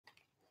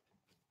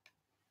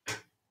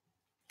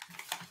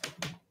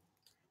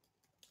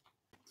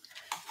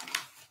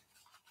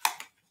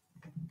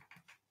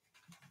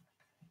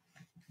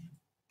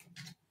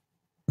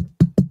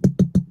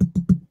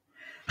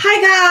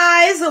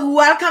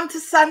Welcome to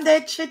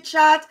Sunday Chit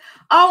Chat.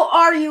 How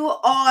are you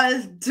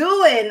all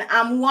doing?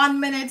 I'm 1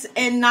 minute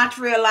in, not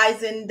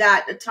realizing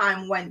that the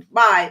time went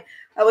by.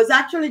 I was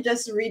actually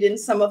just reading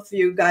some of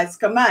you guys'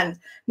 comment.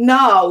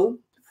 Now,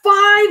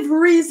 5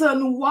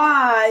 reasons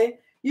why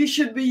you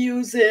should be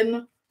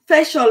using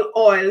facial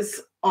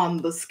oils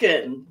on the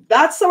skin.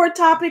 That's our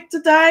topic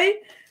today,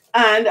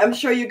 and I'm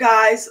sure you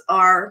guys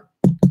are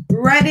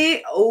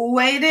ready,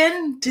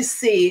 waiting to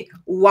see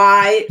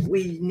why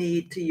we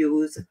need to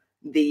use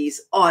these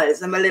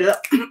oils. I'm a little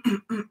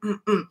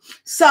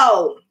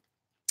so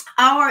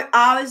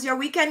how is your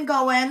weekend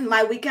going?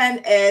 My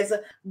weekend is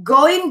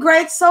going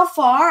great so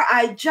far.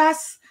 I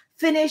just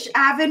finished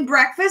having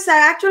breakfast. I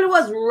actually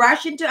was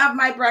rushing to have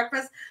my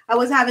breakfast. I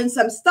was having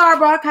some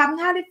Starbucks. Haven't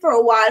had it for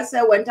a while, so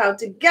I went out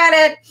to get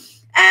it.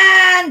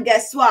 And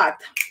guess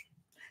what?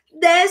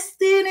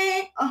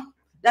 Destiny. Oh,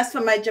 that's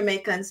for my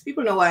Jamaicans.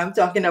 People know what I'm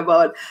talking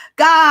about.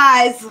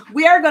 Guys,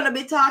 we are going to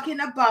be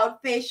talking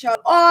about facial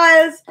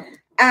oils.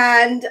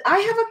 And I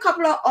have a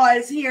couple of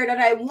oils here that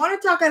I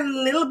want to talk a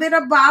little bit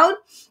about.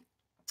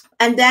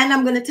 And then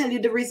I'm going to tell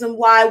you the reason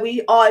why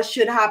we all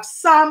should have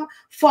some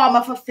form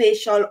of a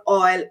facial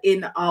oil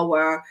in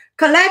our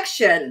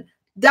collection.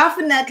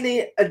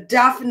 Definitely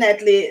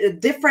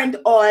different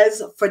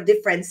oils for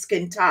different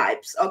skin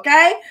types,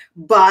 okay?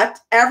 But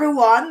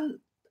everyone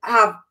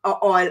have an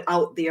oil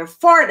out there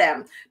for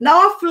them.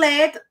 Now of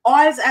late,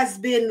 oils has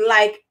been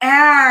like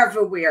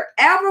everywhere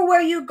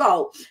you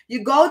go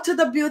to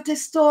the beauty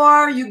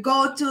store, you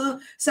go to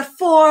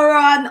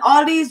Sephora and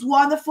all these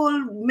wonderful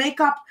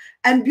makeup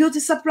and beauty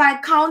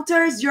supply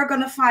counters, you're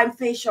gonna find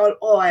facial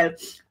oil.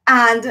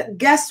 And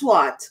guess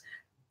what?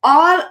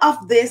 All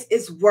of this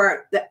is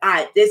worth the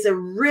hype. There's a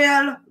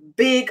real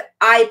big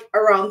hype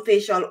around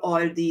facial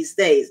oil these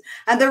days.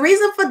 And the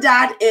reason for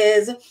that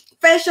is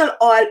facial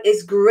oil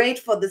is great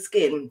for the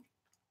skin.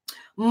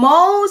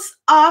 Most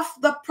of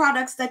the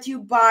products that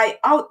you buy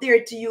out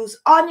there to use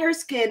on your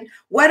skin,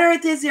 whether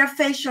it is your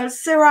facial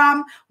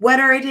serum,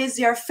 whether it is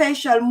your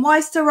facial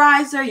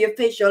moisturizer, your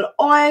facial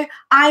oil,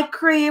 eye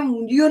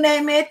cream, you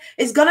name it,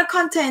 is going to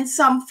contain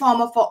some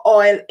form of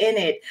oil in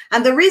it.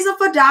 And the reason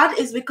for that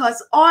is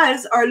because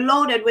oils are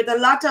loaded with a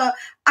lot of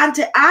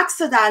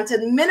antioxidants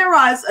and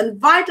minerals and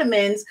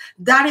vitamins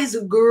that is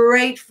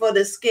great for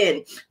the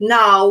skin.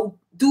 Now,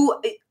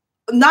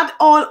 not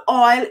all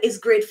oil is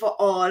great for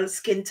all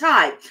skin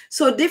type.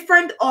 So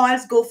different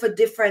oils go for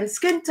different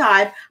skin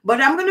type,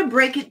 but I'm going to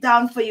break it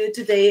down for you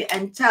today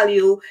and tell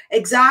you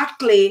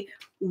exactly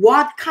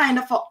what kind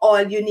of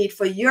oil you need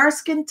for your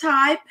skin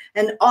type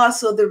and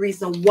also the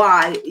reason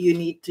why you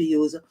need to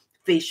use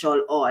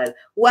facial oil.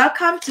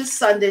 Welcome to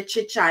Sunday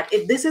Chit Chat.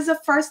 If this is the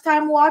first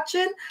time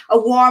watching, a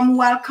warm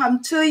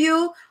welcome to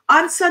you.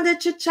 On Sunday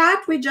Chit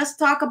Chat, we just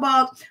talk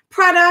about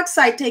products.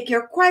 I take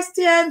your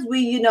questions.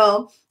 We,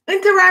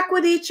 interact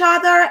with each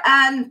other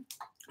and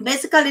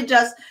basically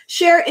just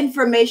share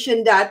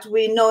information that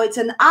we know. It's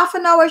an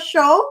half-an-hour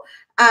show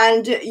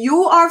and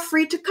you are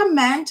free to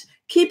comment.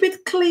 Keep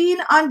it clean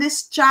on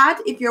this chat.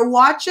 If you're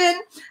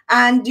watching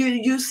and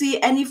you see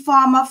any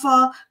form of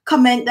a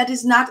comment that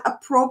is not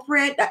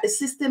appropriate, that the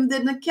system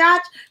didn't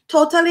catch,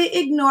 totally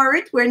ignore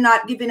it. We're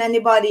not giving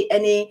anybody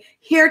any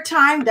hair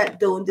time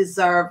that don't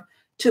deserve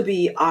to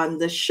be on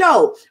the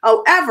show.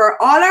 However,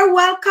 all are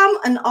welcome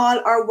and all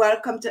are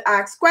welcome to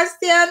ask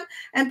questions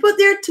and put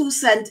their 2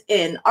 cents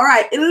in. All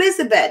right,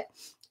 Elizabeth,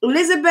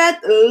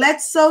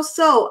 let's so.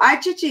 Hi,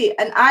 Khichi,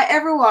 and hi,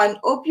 everyone.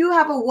 Hope you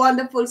have a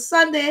wonderful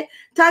Sunday.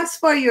 Thanks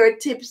for your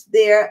tips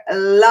there.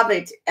 Love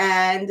it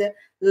and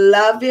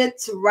love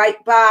it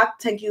right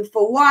back. Thank you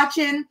for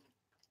watching.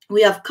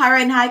 We have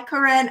Karen. Hi,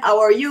 Karen. How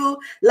are you?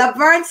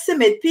 Laverne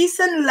Simit, peace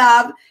and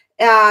love.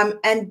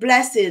 And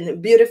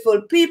blessing,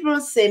 beautiful people.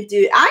 Same to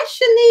you. Hi,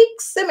 Shanique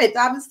Simit.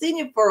 I haven't seen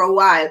you for a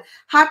while.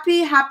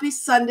 Happy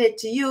Sunday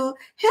to you.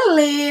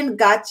 Helene,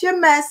 got your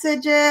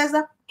messages.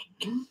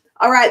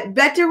 All right,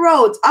 Betty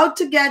Rhodes, how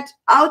to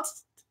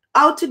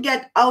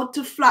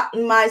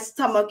flatten my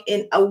stomach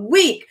in a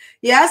week.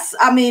 Yes,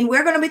 I mean,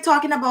 we're going to be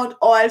talking about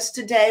oils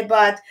today,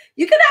 but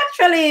you can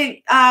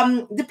actually,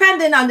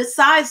 depending on the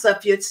size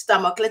of your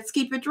stomach, let's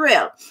keep it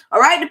real. All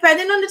right,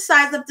 depending on the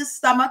size of the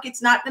stomach,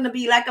 it's not going to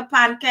be like a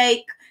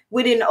pancake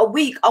within a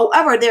week.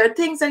 However, there are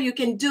things that you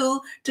can do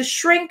to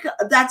shrink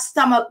that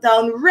stomach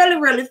down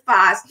really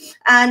fast.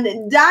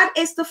 And that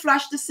is to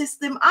flush the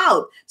system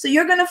out. So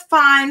you're going to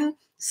find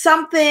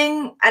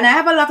something, and I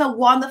have a lot of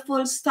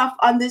wonderful stuff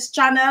on this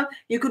channel.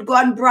 You could go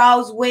and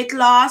browse weight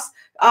loss,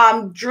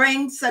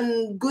 drinks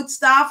and good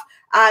stuff,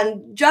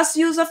 and just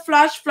use a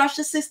flush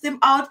the system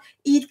out,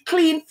 eat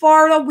clean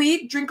for a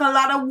week, drink a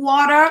lot of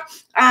water,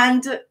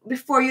 and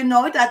before you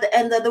know it, at the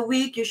end of the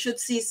week, you should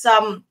see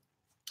some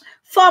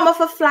form of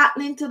a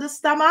flattening to the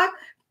stomach.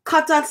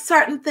 Cut out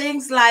certain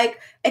things like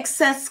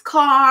excess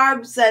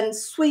carbs and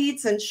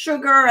sweets and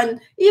sugar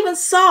and even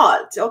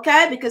salt,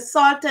 okay? Because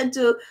salt tend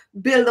to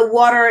build the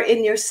water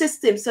in your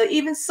system. So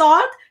even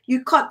salt,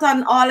 you cut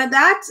on all of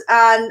that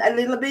and a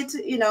little bit,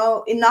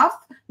 enough,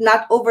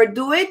 not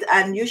overdo it.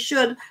 And you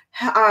should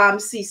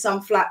see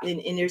some flattening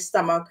in your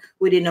stomach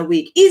within a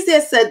week.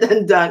 Easier said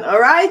than done, all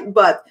right?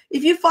 But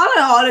if you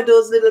follow all of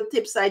those little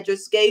tips I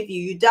just gave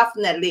you, you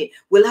definitely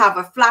will have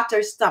a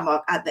flatter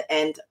stomach at the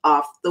end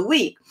of the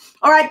week.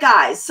 All right,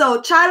 guys.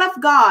 So, child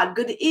of God,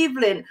 good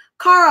evening.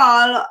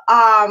 Coral,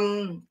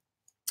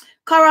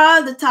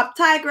 Coral, the top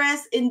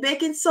tigress in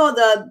baking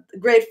soda,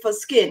 great for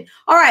skin.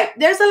 All right,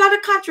 there's a lot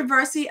of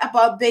controversy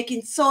about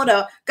baking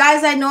soda.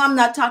 Guys, I know I'm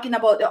not talking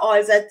about the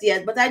oils at the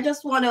end, but I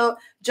just want to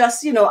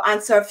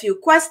answer a few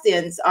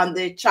questions on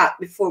the chat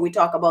before we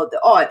talk about the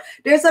oil.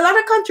 There's a lot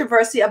of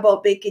controversy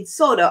about baking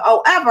soda.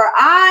 However,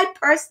 I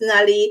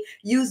personally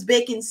use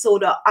baking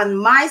soda on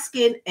my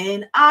skin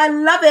and I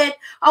love it.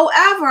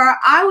 However,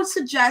 I would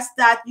suggest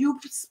that you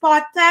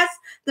spot test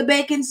the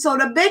baking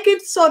soda. Baking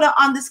soda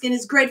on the skin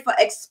is great for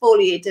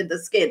exfoliating the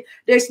skin.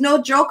 There's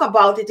no joke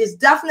about it. It's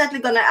definitely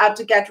going to help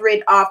to get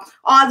rid of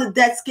all the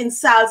dead skin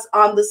cells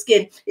on the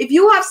skin. If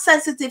you have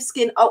sensitive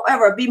skin,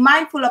 however, be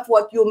mindful of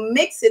what you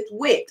mix it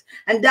with.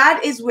 And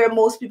that is where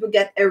most people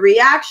get a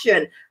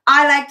reaction.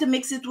 I like to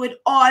mix it with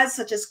oils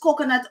such as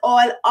coconut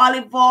oil,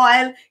 olive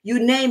oil, you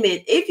name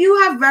it. If you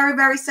have very,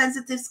 very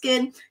sensitive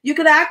skin, you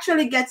could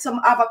actually get some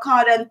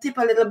avocado and tip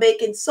a little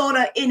baking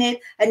soda in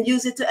it and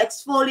use it to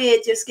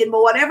exfoliate your skin.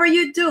 But whatever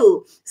you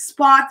do,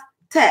 spot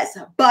test,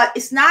 but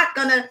it's not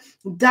gonna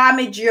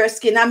damage your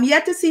skin. I'm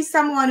yet to see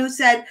someone who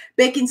said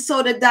baking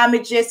soda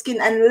damage their skin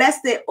unless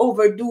they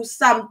overdo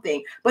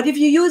something. But if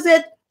you use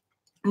it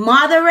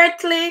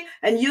moderately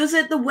and use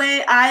it the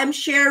way I am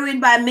sharing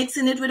by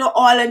mixing it with the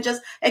oil and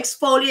just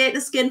exfoliate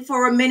the skin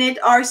for a minute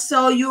or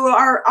so, you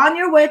are on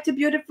your way to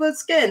beautiful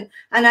skin,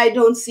 and I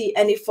don't see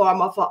any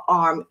form of a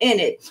harm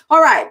in it.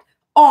 All right,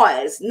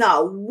 oils.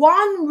 Now,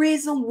 one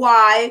reason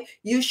why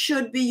you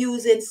should be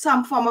using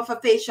some form of a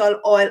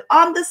facial oil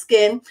on the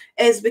skin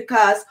is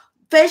because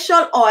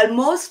facial oil,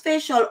 most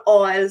facial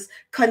oils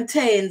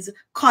contains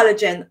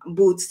collagen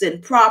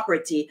boosting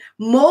property.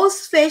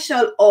 Most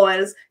facial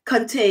oils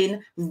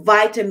contain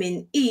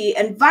vitamin E,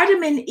 and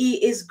vitamin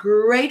E is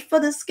great for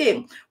the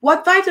skin.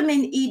 What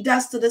vitamin E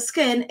does to the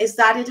skin is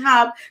that it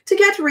helps to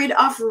get rid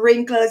of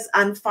wrinkles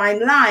and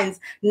fine lines.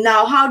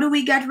 Now, how do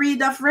we get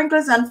rid of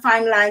wrinkles and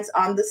fine lines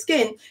on the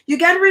skin? You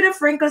get rid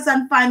of wrinkles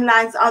and fine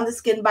lines on the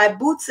skin by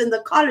boosting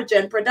the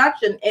collagen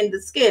production in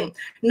the skin.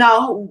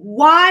 Now,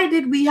 why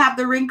did we have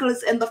the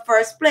wrinkles in the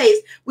first place?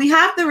 We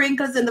have the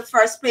wrinkles in the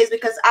first place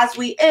because as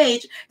we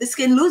age, the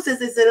skin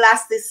loses its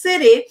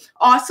elasticity.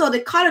 Also,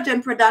 the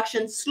collagen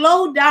production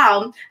slowed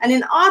down, and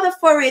in order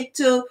for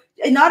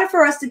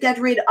us to get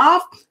rid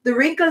of the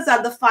wrinkles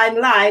and the fine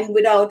line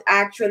without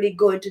actually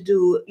going to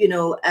do,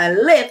 a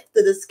lift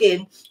to the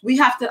skin, we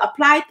have to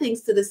apply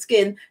things to the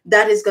skin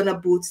that is going to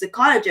boost the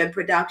collagen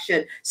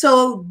production.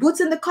 So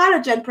boosting the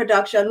collagen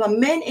production, the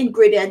main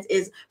ingredient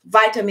is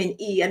vitamin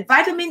E, and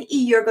vitamin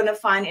E you're going to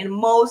find in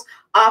most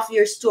of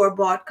your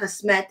store-bought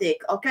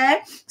cosmetic. Okay,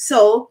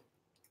 so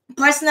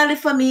personally,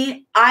 for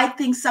me, I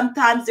think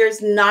sometimes there's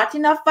not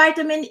enough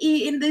vitamin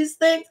E in these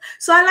things.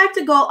 So I like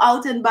to go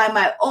out and buy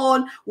my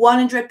own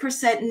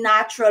 100%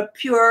 natural,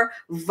 pure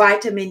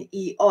vitamin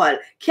E oil.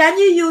 Can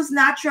you use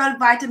natural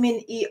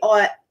vitamin E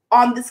oil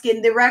on the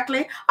skin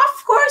directly?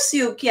 Of course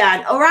you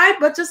can, all right?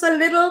 But just a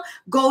little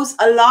goes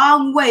a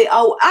long way.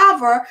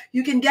 However,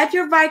 you can get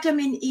your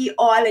vitamin E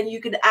oil and you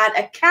can add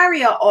a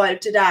carrier oil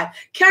to that.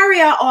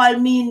 Carrier oil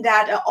means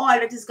that an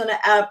oil that is going to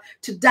help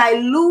to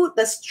dilute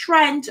the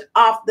strength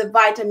of the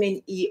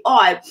vitamin E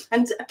oil.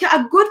 And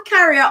a good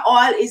carrier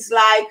oil is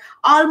like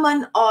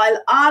almond oil,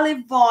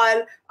 olive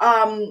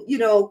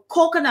oil,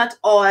 coconut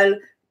oil,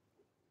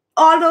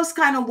 all those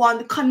kind of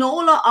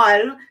canola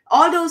oil,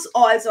 all those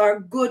oils are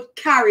good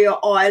carrier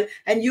oil,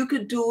 and you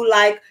could do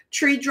like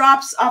 3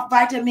 drops of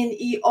vitamin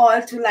E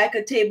oil to like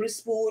a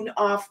tablespoon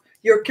of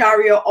your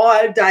carrier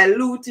oil,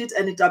 dilute it,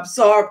 and it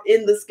absorbs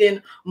in the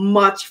skin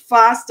much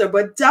faster.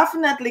 But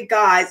definitely,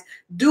 guys,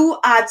 do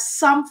add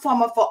some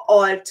form of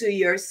oil to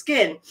your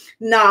skin.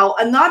 Now,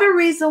 another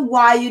reason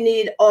why you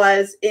need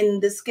oils in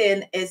the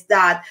skin is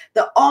that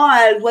the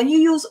oil, when you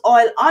use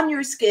oil on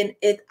your skin,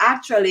 it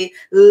actually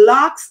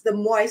locks the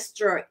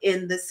moisture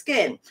in the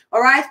skin.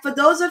 All right, for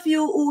those of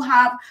you who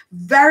have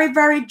very,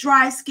 very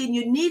dry skin,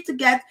 you need to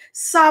get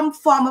some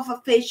form of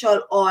a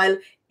facial oil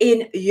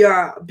in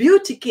your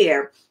beauty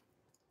care.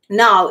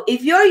 Now,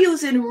 if you're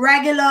using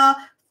regular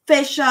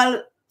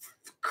facial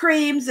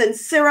creams and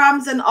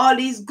serums and all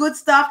these good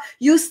stuff,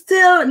 you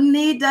still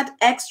need that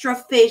extra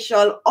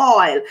facial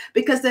oil,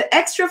 because the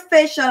extra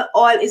facial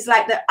oil is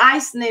like the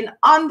icing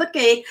on the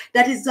cake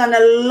that is going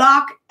to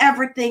lock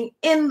everything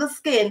in the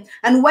skin.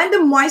 And when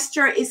the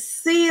moisture is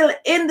sealed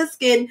in the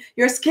skin,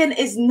 your skin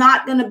is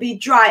not going to be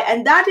dry.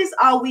 And that is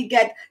how we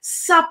get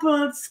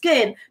supple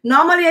skin.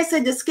 Normally, I say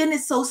the skin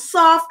is so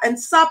soft and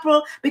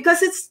supple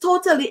because it's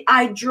totally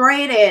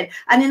hydrated.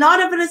 And in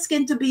order for the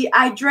skin to be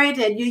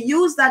hydrated, you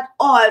use that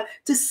oil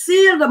to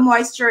seal the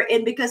moisture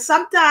in, because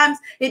sometimes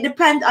it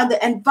depends on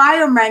the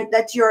environment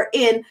that you're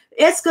in.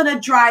 it's gonna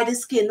dry the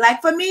skin.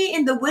 Like for me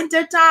in the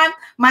winter time,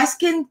 my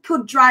skin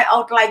could dry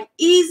out like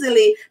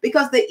easily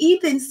because the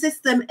heating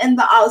system in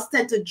the house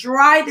tend to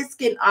dry the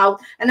skin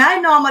out. And I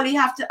normally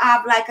have to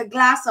have like a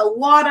glass of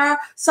water,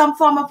 some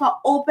form of an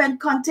open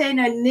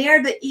container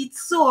near the heat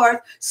source,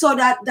 so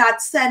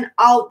that send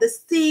out the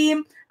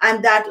steam,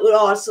 and that will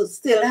also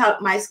still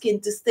help my skin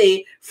to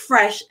stay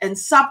fresh and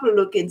supple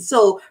looking.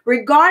 So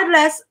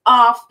regardless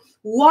of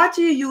what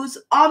you use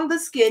on the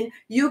skin,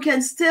 you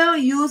can still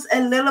use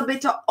a little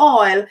bit of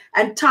oil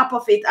on top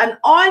of it, and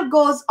oil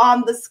goes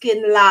on the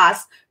skin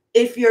last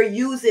if you're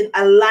using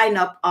a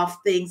lineup of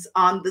things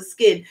on the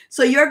skin.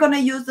 So you're going to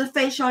use the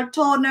facial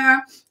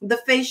toner, the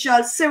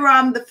facial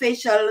serum, the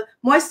facial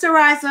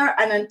moisturizer,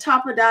 and on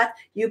top of that,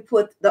 you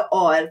put the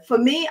oil. For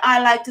me,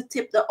 I like to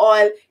tip the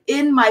oil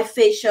in my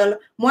facial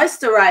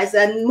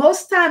moisturizer, and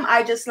most time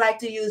I just like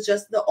to use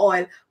just the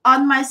oil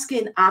on my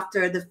skin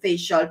after the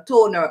facial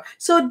toner.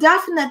 So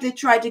definitely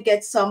try to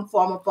get some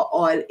form of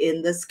oil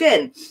in the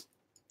skin.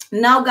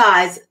 Now,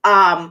 guys,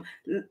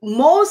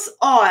 most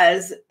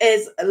oils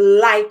is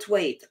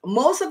lightweight.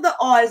 Most of the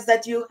oils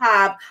that you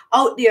have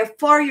out there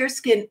for your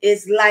skin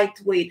is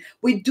lightweight.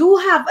 We do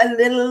have a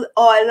little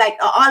oil like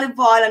olive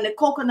oil and the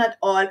coconut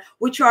oil,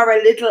 which are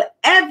a little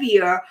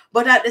heavier,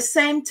 but at the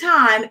same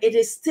time, it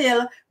is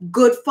still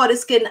good for the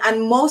skin,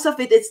 and most of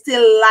it is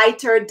still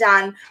lighter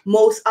than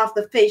most of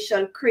the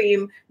facial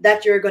cream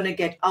that you're going to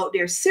get out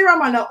there.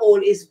 Serum on the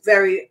whole is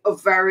very,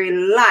 very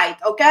light.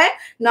 Okay,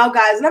 now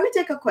guys, let me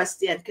take a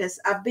question, because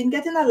I've been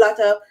getting a lot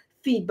of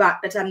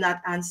feedback that I'm not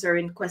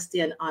answering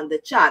question on the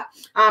chat.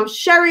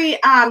 Sherry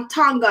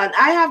Tongan,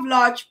 I have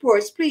large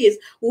pores, please,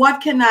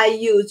 what can I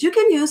use? You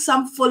can use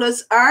some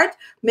Fuller's Earth.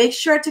 Make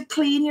sure to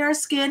clean your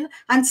skin,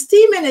 and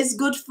steaming is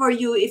good for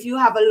you if you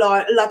have a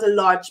lot of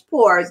large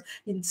pores.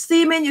 In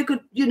steaming, you could,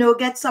 you know,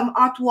 get some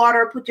hot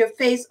water, put your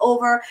face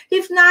over.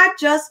 If not,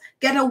 just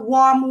get a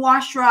warm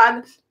wash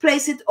rag,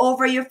 place it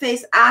over your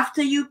face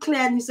after you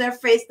cleanse your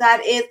face,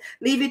 that is,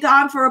 leave it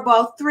on for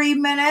about 3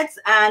 minutes,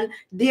 and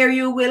there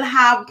you will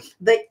have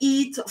the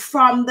heat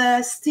from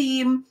the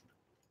steam.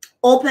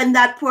 Open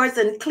that pores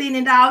and clean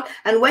it out.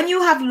 And when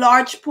you have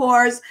large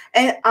pores,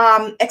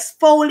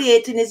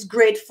 exfoliating is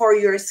great for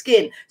your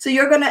skin. So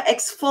you're going to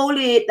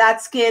exfoliate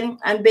that skin.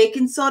 And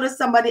baking soda,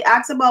 somebody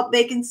asked about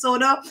baking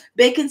soda.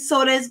 Baking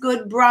soda is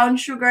good. Brown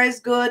sugar is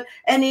good.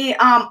 Any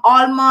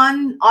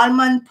almond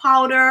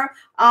powder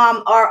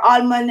or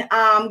almond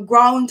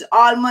ground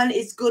almond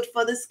is good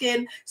for the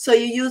skin. So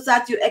you use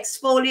that, you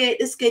exfoliate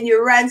the skin,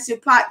 you rinse, you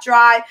pat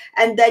dry,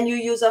 and then you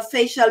use a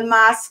facial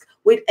mask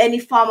with any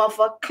form of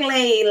a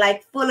clay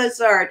like Fuller's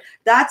Earth.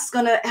 That's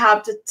going to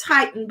help to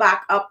tighten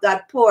back up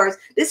that pores.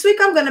 This week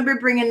I'm going to be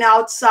bringing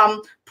out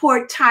some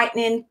pore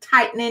tightening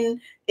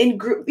in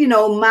group, you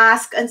know,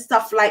 mask and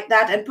stuff like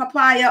that. And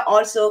papaya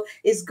also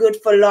is good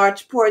for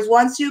large pores.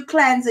 Once you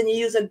cleanse and you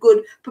use a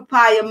good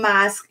papaya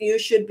mask, you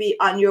should be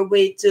on your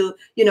way to,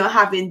 you know,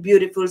 having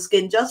beautiful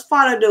skin. Just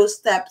follow those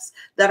steps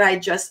that I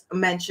just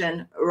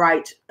mentioned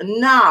right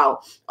now.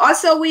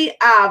 Also, we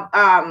have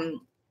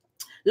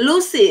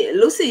Lucy,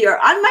 you're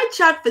on my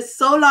chat for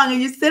so long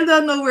and you still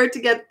don't know where to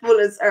get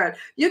Fuller's Earth.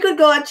 You could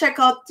go and check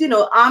out, you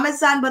know,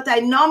 Amazon, but I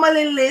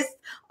normally list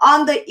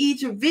under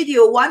each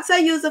video. Once I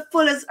use a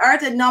Fuller's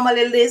Earth, I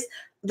normally list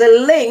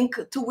the link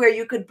to where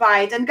you could buy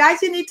it. And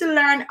guys, you need to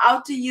learn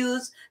how to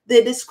use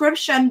the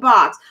description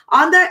box.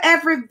 Under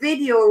every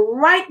video,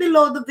 right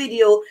below the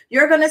video,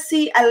 you're going to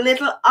see a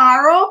little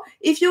arrow.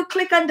 If you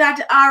click on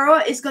that arrow,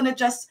 it's going to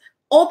just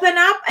open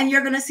up and you're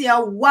going to see a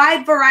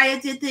wide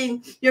variety of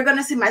things. You're going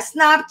to see my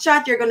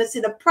Snapchat. You're going to see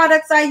the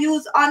products I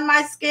use on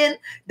my skin,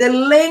 the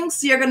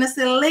links. You're going to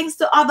see links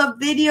to other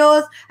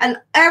videos,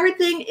 and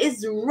everything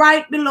is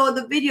right below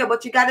the video,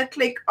 but you got to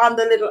click on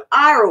the little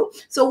arrow.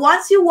 So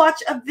once you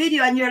watch a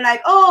video and you're like,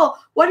 oh,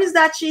 what is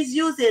that she's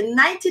using?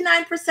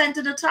 99%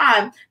 of the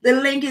time, the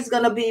link is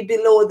going to be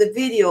below the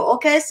video.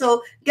 Okay,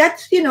 so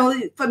get, you know,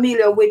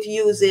 familiar with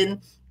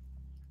using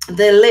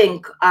the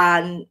link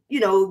and, you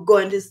know,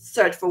 going to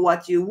search for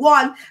what you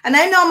want. And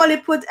I normally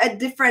put a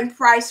different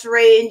price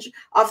range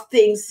of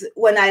things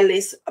when I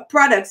list a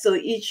product. So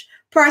each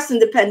person,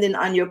 depending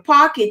on your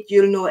pocket,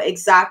 you'll know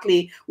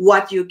exactly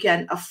what you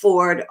can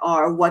afford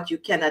or what you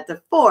cannot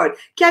afford.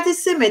 Kathy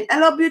Simit,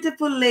 hello,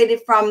 beautiful lady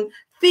from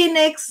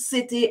Phoenix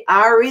City,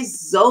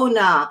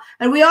 Arizona.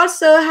 And we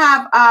also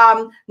have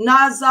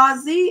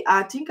Nazazi,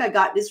 I think I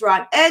got this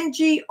wrong,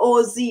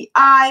 Ngozi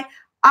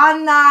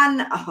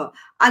Ananaba,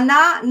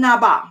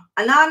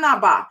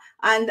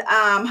 and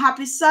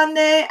happy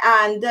Sunday.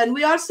 And then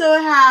we also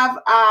have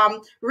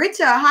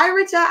Rita. Hi,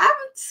 Rita. I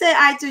haven't said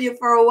hi to you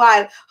for a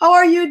while. How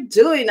are you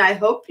doing? I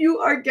hope you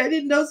are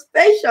getting those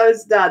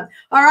facials done.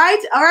 All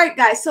right,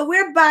 guys. So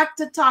we're back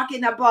to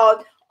talking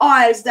about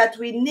oils that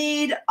we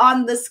need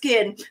on the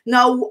skin.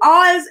 Now,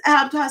 oils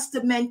help us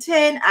to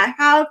maintain a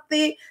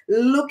healthy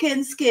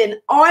looking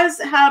skin. Oils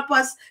help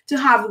us to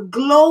have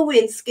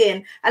glowing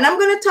skin. And I'm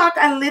going to talk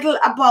a little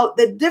about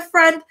the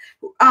different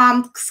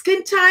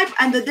skin type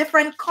and the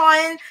different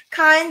kinds.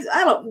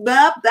 I don't,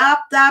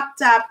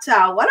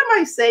 what am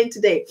I saying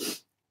today?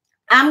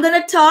 I'm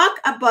going to talk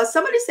about,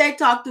 somebody say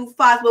talk too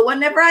fast, but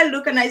whenever I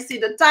look and I see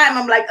the time,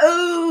 I'm like,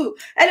 oh.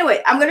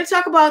 Anyway, I'm going to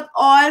talk about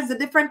oils, the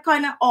different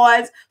kind of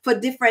oils for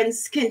different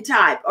skin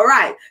type. All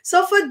right.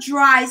 So for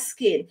dry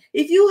skin,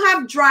 if you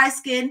have dry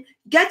skin,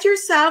 get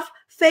yourself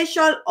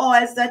facial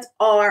oils that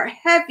are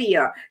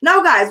heavier.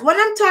 Now, guys, when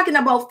I'm talking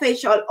about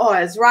facial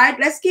oils, right,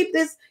 let's keep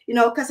this,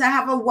 because I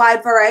have a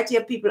wide variety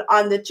of people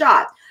on the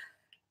chart.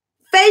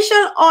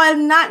 Facial oil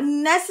not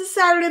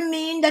necessarily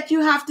mean that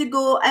you have to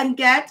go and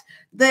get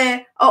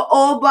the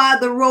jojoba,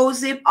 the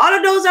rosehip. All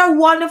of those are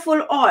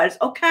wonderful oils,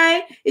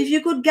 okay? If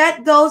you could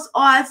get those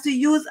oils to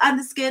use on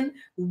the skin,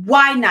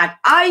 why not?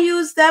 I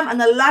use them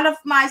and a lot of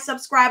my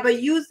subscribers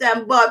use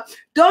them, but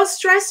don't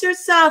stress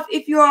yourself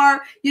if you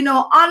are,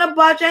 on a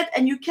budget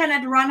and you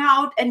cannot run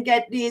out and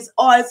get these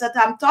oils that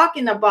I'm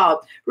talking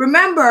about.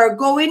 Remember,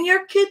 go in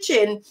your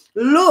kitchen,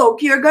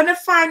 look, you're going to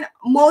find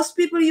most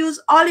people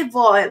use olive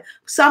oil.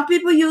 Some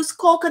people use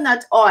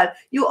coconut oil.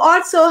 You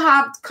also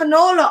have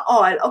canola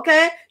oil,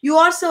 okay? You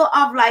also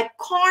have like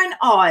corn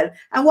oil.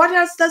 And what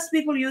else does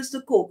people use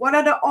to cook? What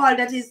other oil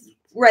that is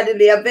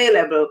readily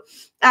available?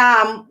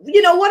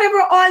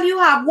 Whatever oil you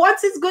have,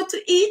 once it's good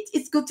to eat,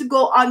 it's good to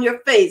go on your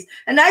face.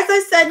 And as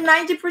I said,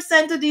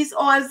 90% of these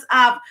oils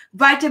have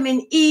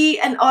vitamin E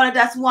and all of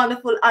that's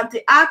wonderful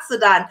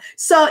antioxidant.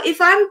 So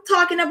if I'm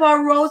talking about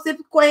rosehip,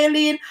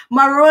 squalene,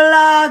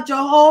 marula,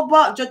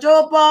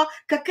 jojoba,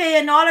 cacao,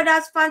 and all of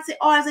those fancy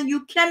oils, and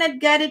you cannot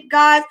get it,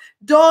 guys,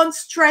 don't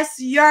stress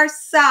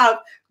yourself.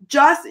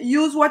 Just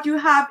use what you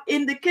have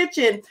in the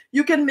kitchen.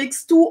 You can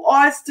mix two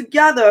oils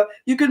together.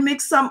 You can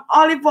mix some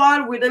olive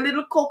oil with a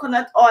little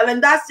coconut oil,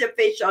 and that's your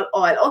facial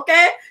oil,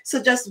 okay?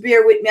 So just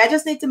bear with me. I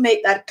just need to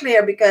make that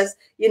clear because,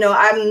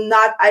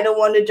 I don't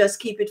want to just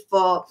keep it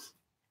for,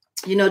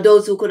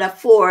 those who could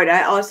afford.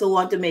 I also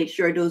want to make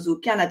sure those who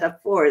cannot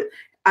afford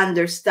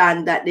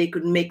understand that they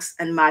could mix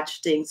and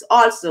match things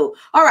also.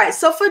 All right,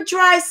 so for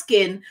dry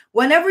skin,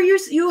 whenever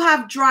you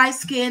have dry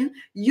skin,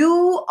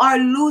 you are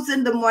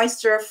losing the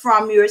moisture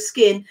from your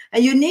skin,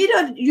 and you need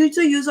you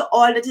to use an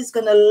oil that is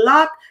going to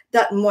lock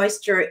that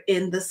moisture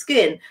in the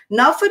skin.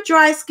 Now for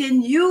dry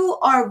skin, you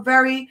are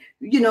very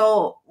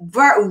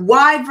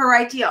wide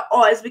variety of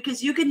oils,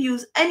 because you can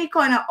use any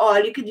kind of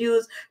oil. You could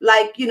use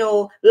light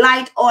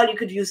oil, you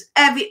could use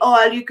heavy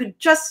oil, you could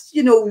just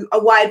a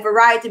wide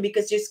variety,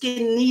 because your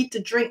skin need to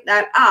drink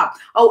that up.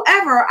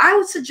 However, I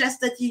would suggest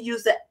that you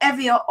use the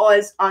heavier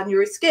oils on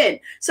your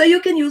skin. So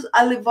you can use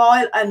olive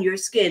oil on your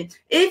skin.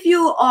 If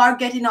you are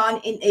getting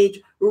on in age,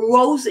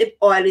 rosehip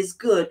oil is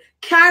good.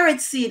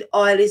 Carrot seed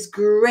oil is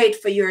great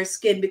for your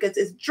skin because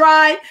it's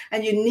dry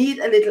and you need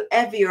a little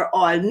heavier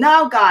oil.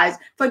 Now, guys,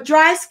 for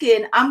dry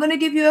skin, I'm going to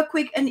give you a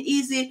quick and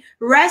easy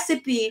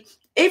recipe.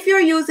 If you're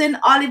using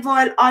olive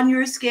oil on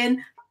your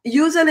skin,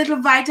 use a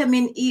little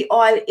vitamin E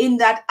oil in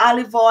that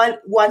olive oil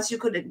once you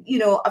could,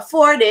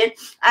 afford it.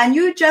 And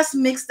you just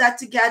mix that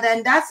together.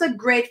 And that's a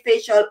great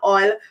facial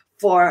oil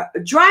for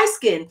dry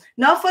skin.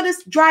 Now for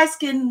this dry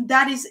skin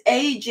that is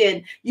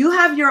aging, you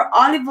have your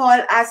olive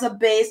oil as a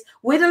base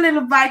with a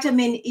little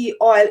vitamin E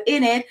oil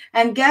in it.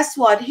 And guess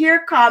what?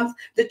 Here comes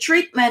the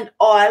treatment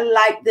oil,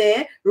 like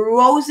the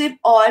rosehip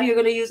oil. You're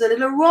going to use a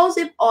little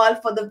rosehip oil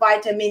for the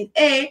vitamin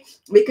A,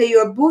 because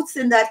you're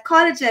boosting that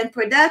collagen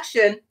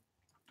production.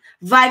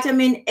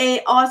 Vitamin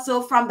A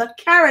also from the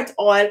carrot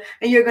oil,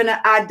 and you're going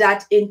to add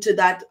that into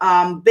that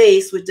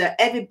base with the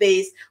heavy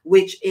base,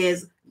 which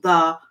is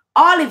the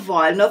olive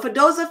oil. Now, for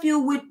those of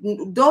you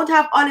who don't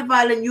have olive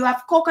oil and you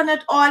have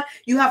coconut oil,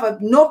 you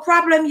have no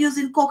problem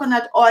using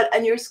coconut oil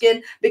on your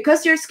skin,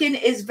 because your skin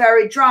is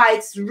very dry.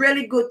 It's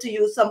really good to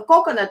use some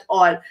coconut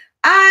oil.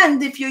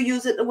 And if you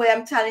use it the way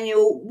I'm telling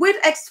you,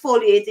 with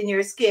exfoliating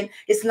your skin,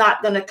 it's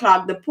not going to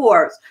clog the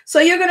pores. So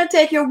you're going to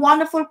take your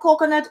wonderful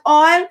coconut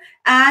oil,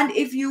 and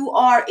if you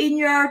are in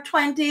your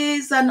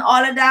 20s and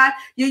all of that,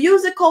 you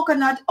use a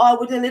coconut oil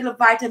with a little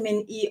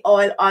vitamin E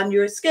oil on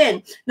your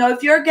skin. Now,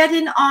 if you're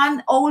getting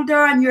on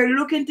older and you're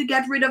looking to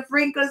get rid of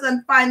wrinkles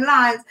and fine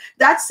lines,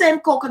 that same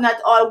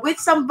coconut oil with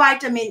some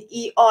vitamin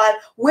E oil,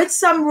 with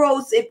some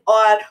rosehip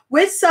oil,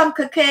 with some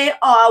cacao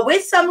oil,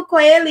 with some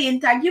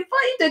squalene. Thank you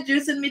for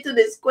introducing me to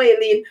this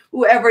squalene,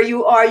 whoever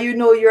you are, you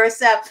know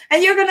yourself.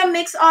 And you're going to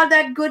mix all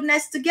that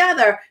goodness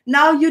together.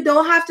 Now you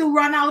don't have to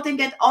run out and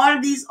get all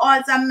these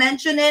oils I'm mentioning.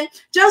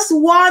 Just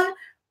one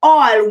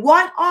oil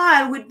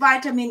with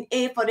vitamin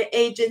A for the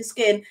aging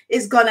skin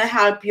is going to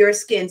help your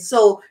skin.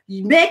 So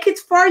you make it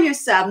for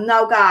yourself.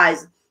 Now,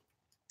 guys,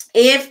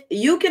 if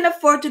you can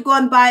afford to go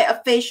and buy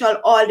a facial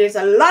oil, there's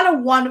a lot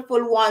of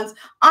wonderful ones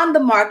on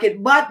the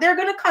market, but they're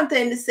going to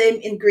contain the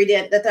same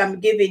ingredient that I'm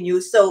giving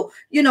you. So,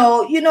 you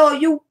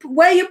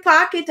where you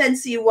pack it and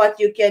see what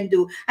you can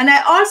do. And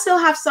I also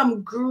have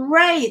some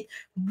great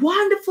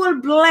wonderful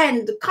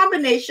blend,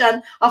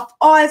 combination of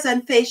oils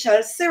and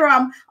facial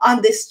serum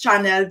on this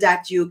channel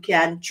that you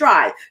can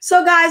try.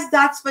 So guys,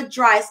 that's for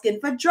dry skin.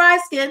 For dry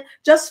skin,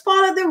 just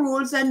follow the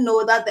rules and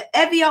know that the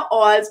heavier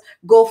oils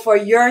go for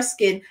your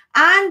skin.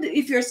 And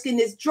if your skin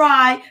is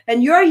dry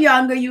and you're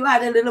younger, you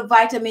add a little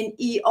vitamin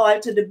E oil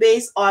to the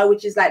base oil,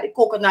 which is like the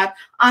coconut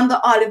and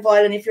the olive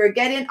oil. And if you're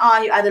getting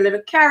on, you add a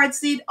little carrot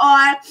seed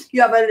oil,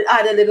 you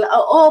add a little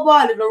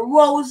jojoba, a little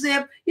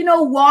rosehip, you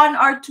know, 1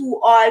 or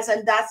 2 oils,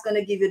 and that's going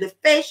to give you the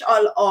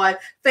facial oil.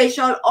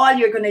 Facial oil,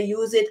 you're going to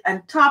use it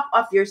on top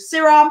of your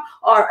serum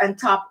or on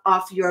top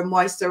of your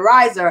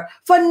moisturizer.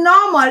 For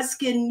normal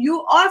skin,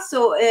 you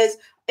also is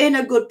in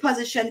a good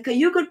position because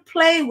you could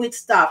play with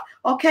stuff,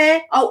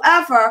 okay?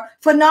 However,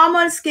 for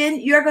normal skin,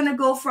 you're going to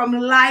go from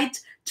light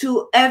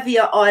to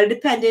heavier oil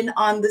depending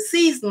on the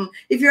season.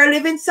 If you're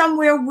living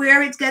somewhere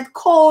where it gets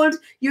cold,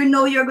 you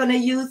know you're going to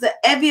use the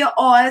heavier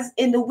oils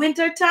in the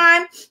winter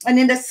time, and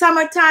in the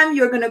summertime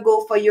you're going to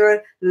go for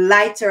your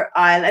lighter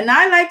oil. And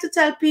I like to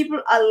tell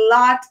people a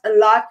lot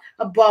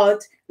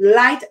about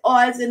light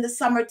oils in the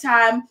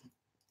summertime,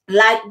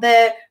 like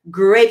the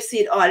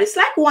grapeseed oil. It's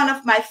like one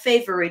of my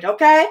favorite,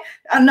 okay?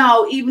 And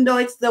now, even though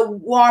it's the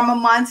warmer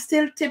month,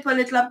 still tip a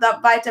little of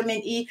that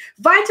vitamin E.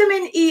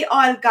 Vitamin E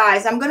oil,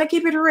 guys, I'm going to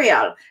keep it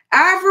real.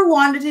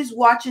 Everyone that is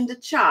watching the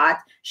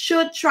chat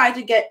should try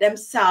to get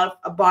themselves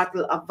a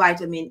bottle of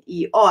vitamin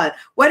E oil.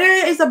 Whether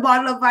it is a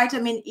bottle of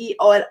vitamin E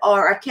oil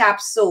or a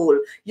capsule,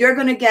 you're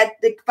going to get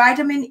the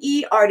vitamin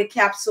E or the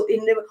capsule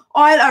in the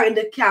oil or in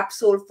the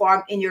capsule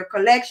form in your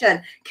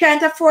collection.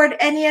 Can't afford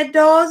any of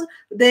those?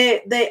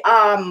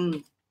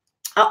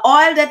 An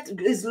oil that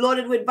is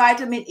loaded with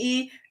vitamin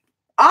E,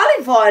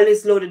 olive oil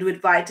is loaded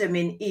with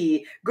vitamin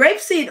E.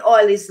 Grapeseed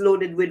oil is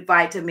loaded with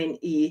vitamin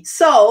E.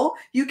 So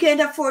you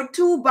can't afford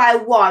 2 buy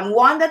 1.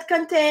 One that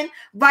contains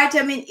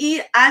vitamin E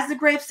as the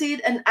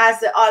grapeseed and as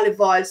the olive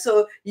oil.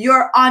 So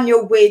you're on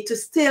your way to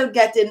still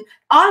getting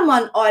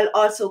almond oil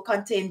also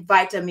contain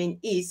vitamin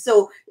E.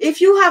 So if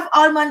you have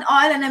almond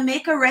oil and I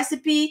make a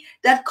recipe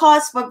that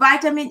calls for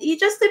vitamin E,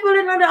 just dip a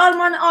little of the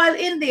almond oil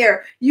in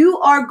there. You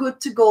are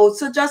good to go.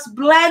 So just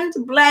blend.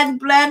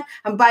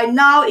 And by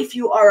now, if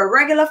you are a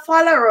regular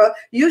follower,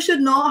 you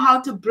should know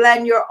how to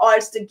blend your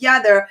oils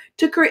together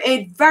to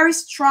create very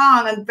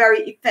strong and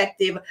very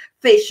effective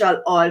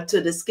facial oil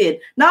to the skin.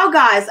 Now,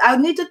 guys, I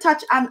need to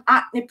touch on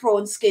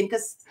acne-prone skin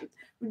because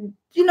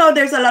you know,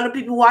 there's a lot of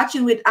people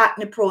watching with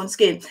acne-prone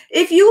skin.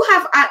 If you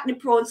have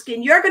acne-prone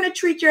skin, you're going to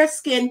treat your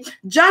skin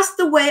just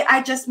the way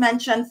I just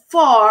mentioned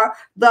for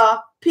the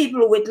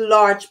people with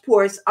large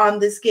pores on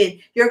the skin.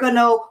 You're going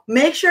to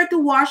make sure to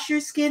wash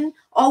your skin.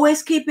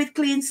 Always keep it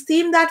clean.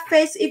 Steam that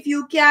face if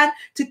you can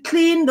to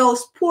clean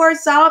those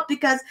pores out,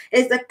 because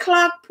it's the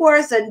clogged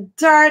pores and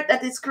dirt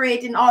that is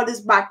creating all this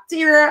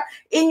bacteria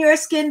in your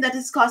skin that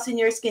is causing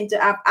your skin to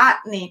have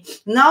acne.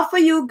 Now for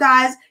you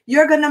guys,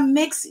 you're going to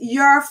mix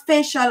your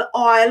facial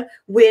oil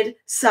with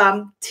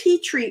some tea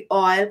tree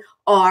oil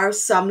or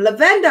some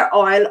lavender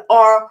oil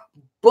or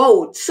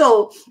both.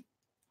 So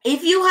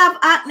if you have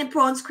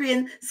acne-prone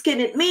skin,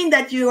 it means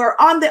that you are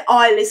on the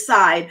oily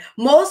side.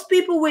 Most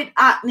people with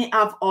acne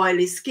have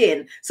oily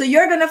skin. So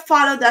you're going to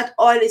follow that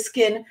oily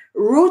skin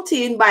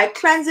routine by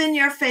cleansing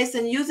your face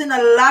and using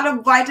a lot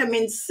of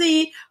vitamin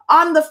C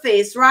on the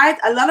face, right?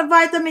 A lot of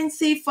vitamin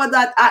C for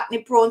that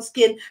acne-prone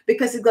skin,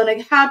 because it's going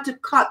to help to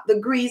cut the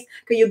grease,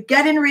 because you're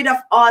getting rid of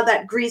all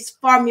that grease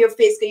from your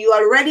face, because you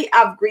already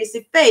have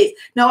greasy face.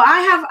 Now,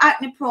 I have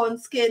acne-prone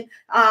skin.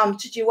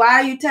 Khichi,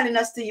 why are you telling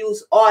us to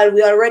use oil?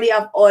 We already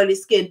have oily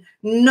skin.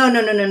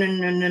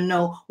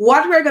 No.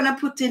 What we're going to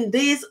put in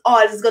these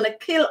oils is going to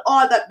kill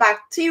all that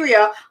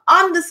bacteria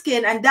on the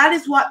skin, and that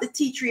is what the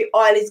tea tree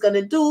oil is going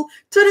to do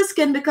to the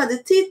skin, because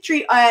the tea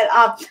tree oil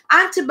have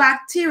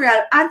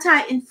antibacterial,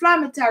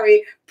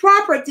 anti-inflammatory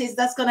properties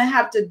that's going to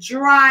have to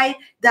dry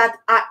that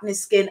acne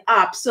skin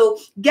up. So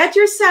get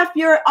yourself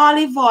your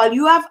olive oil.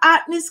 You have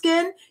acne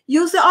skin,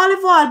 use the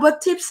olive oil,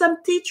 but tip some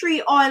tea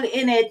tree oil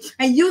in it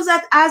and use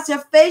that as your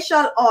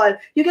facial oil.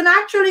 You can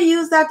actually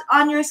use that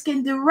on your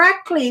skin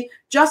directly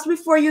just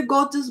before you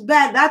go to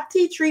bed. That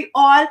tea tree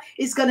oil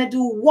is going to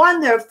do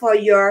wonder for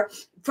your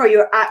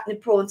acne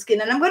prone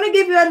skin. And I'm going to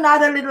give you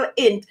another little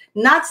hint.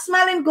 Not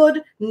smelling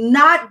good,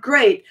 not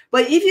great,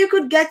 but if you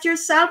could get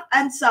yourself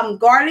and some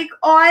garlic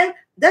oil,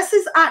 this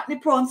is acne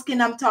prone skin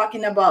I'm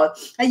talking about,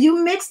 and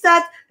you mix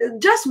that,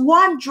 just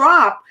 1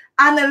 drop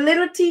and a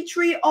little tea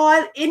tree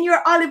oil in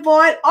your olive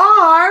oil,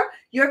 or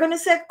you're going to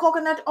say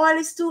coconut oil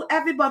is too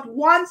heavy, but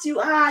once you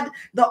add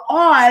the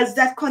oils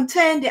that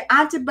contain the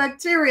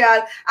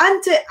antibacterial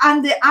and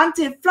the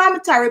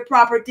anti-inflammatory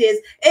properties,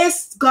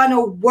 it's going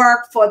to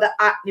work for the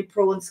acne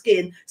prone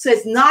skin. So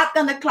it's not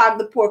going to clog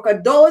the pore,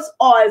 because those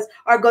oils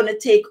are going to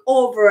take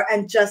over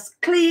and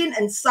just clean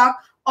and suck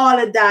all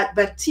of that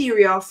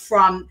bacteria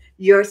from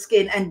your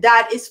skin, and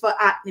that is for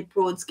acne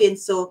prone skin.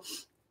 So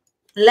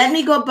let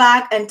me go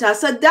back and tell.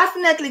 So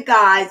definitely,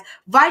 guys,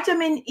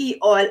 vitamin E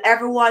oil.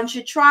 Everyone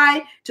should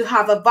try to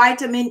have a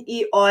vitamin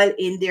E oil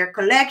in their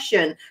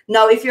collection.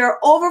 Now, if you're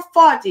over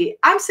 40,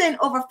 I'm saying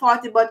over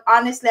 40, but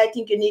honestly, I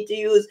think you need to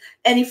use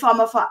any form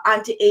of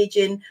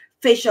anti-aging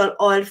facial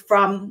oil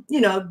from,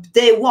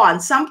 day one.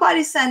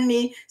 Somebody sent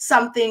me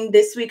something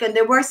this week and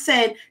they were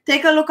saying,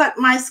 take a look at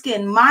my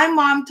skin. My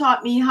mom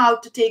taught me how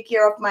to take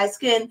care of my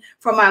skin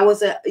from I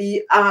was at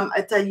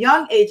a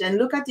young age, and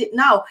look at it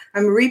now.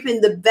 I'm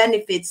reaping the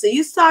benefits. So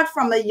you start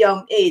from a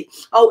young age.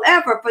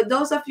 However, for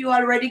those of you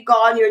already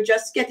gone, you're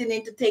just getting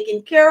into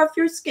taking care of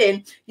your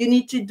skin, you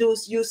need to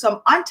use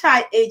some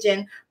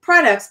anti-aging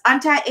products,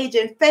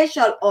 anti-aging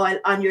facial oil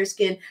on your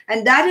skin.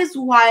 And that is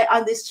why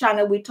on this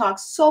channel we talk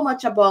so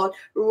much about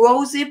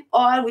rosehip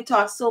oil, we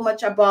talk so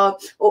much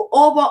about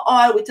jojoba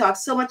oil, we talk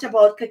so much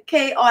about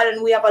cacao oil,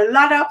 and we have a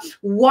lot of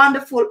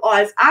wonderful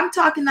oils. I'm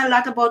talking a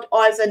lot about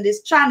oils on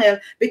this channel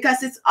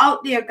because it's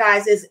out there,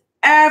 guys. It's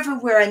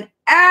everywhere, and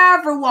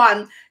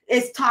everyone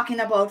is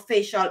talking about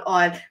facial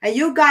oil, and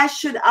you guys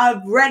should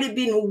have already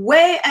been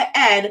way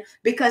ahead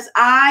because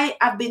I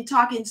have been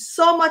talking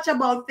so much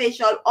about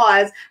facial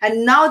oils,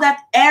 and now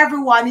that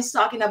everyone is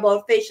talking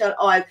about facial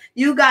oil,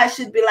 you guys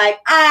should be like,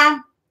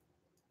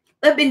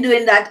 we've been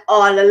doing that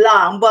all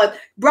along. But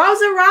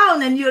browse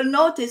around and you'll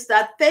notice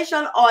that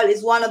facial oil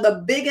is one of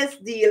the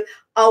biggest deal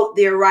out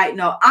there right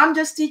now. I'm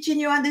just teaching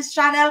you on this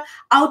channel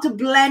how to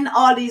blend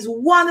all these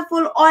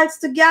wonderful oils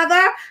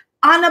together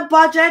on a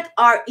budget,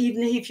 or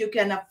even if you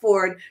can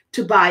afford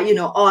to buy,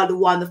 all the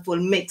wonderful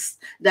mix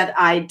that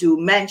I do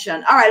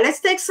mention. All right,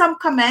 let's take some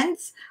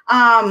comments.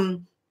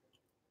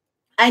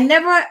 I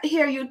never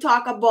hear you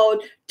talk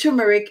about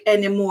turmeric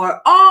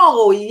anymore.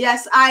 Oh,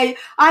 yes, I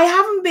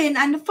haven't been.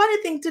 And the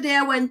funny thing, today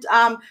I went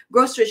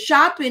grocery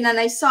shopping and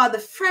I saw the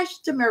fresh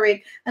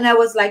turmeric and I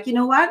was like, you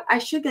know what? I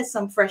should get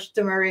some fresh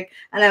turmeric.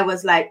 And I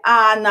was like,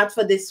 not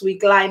for this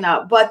week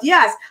lineup. But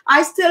yes,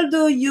 I still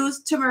do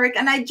use turmeric,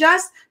 and I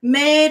just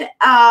made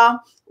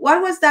what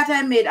was that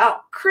I made?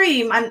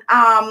 Cream and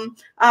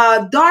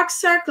dark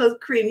circle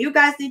cream. You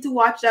guys need to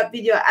watch that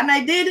video. And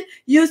I did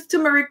use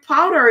turmeric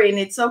powder in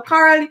it. So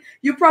Carl,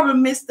 you probably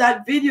missed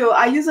that video.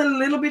 I use a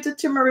little bit of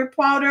turmeric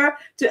powder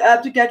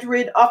to get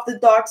rid of the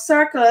dark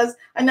circles,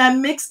 and I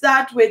mix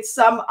that with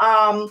some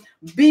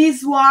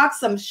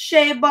beeswax, some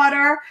shea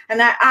butter, and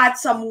I add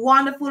some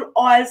wonderful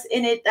oils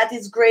in it that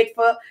is great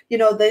for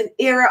the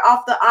area of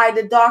the eye,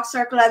 the dark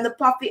circle and the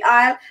puffy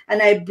eye,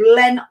 and I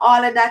blend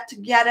all of that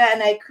together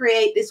and I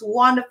create this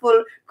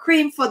wonderful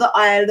cream for the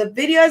oil. The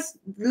video is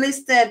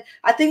listed.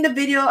 I think the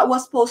video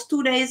was posted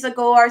 2 days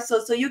ago or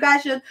so. So you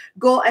guys should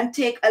go and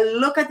take a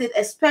look at it,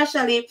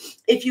 especially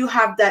if you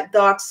have that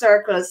dark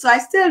circle. So I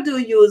still do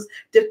use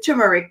the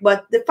turmeric,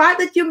 but the fact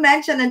that you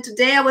mentioned, and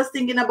today I was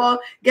thinking about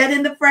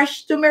getting the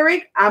fresh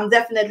turmeric, I'm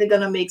definitely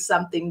going to make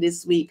something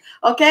this week.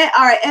 Okay.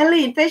 All right.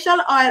 Eileen, facial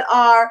oil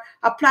are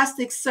a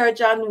plastic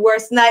surgeon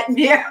worst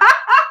nightmare.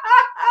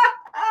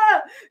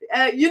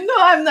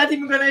 I'm not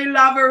even going to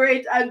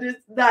elaborate on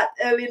that,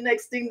 Ellie.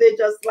 Next thing, they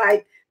just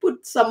like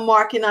put some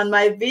marking on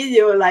my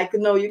video, like,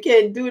 no, you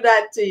can't do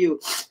that to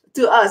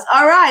us.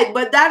 All right,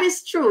 but that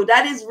is true.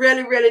 That is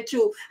really, really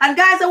true. And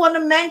guys, I want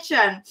to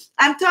mention,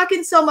 I'm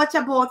talking so much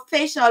about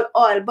facial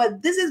oil,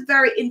 but this is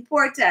very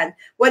important.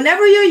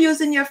 Whenever you're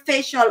using your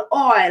facial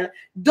oil,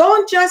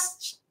 don't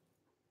just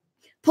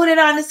put it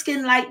on the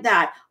skin like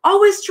that.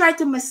 Always try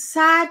to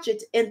massage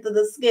it into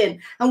the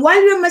skin. And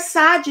while you're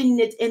massaging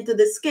it into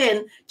the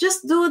skin,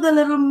 just do the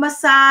little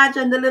massage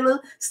and the little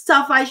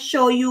stuff I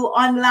show you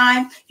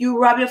online. You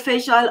rub your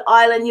facial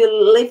oil and you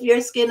lift your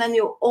skin and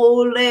you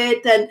hold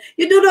it and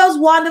you do those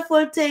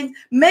wonderful things.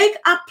 Make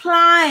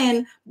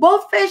applying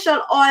both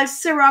facial oil,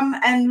 serum,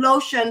 and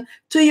lotion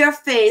to your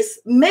face.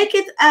 Make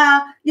it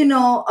a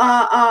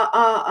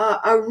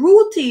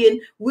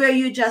routine where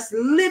you just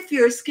lift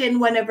your skin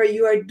whenever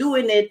you are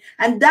doing it.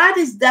 And that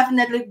is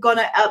definitely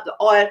gonna help the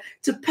oil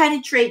to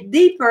penetrate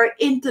deeper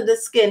into the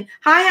skin.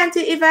 Hi,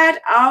 Auntie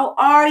Yvette, how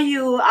are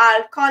you?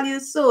 I'll call you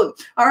soon.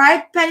 All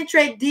right,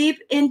 penetrate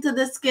deep into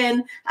the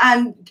skin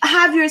and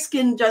have your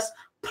skin just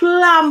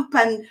plump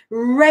and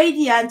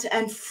radiant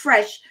and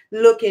fresh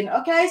looking.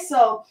 Okay,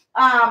 so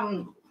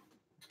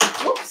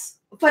oops,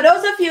 for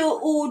those of you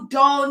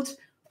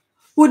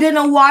who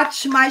didn't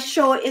watch my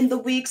show in the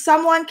week,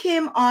 someone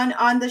came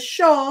on the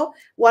show,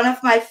 one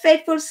of my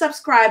faithful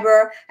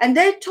subscriber, and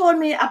they told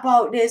me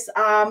about this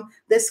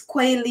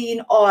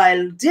squalene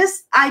oil.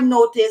 This I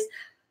noticed,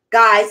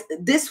 guys,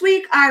 this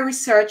week I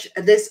researched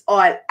this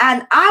oil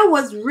and I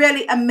was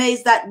really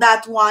amazed that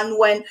that one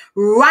went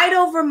right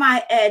over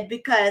my head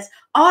because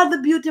all the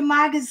beauty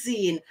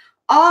magazine,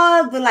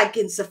 all the like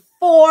in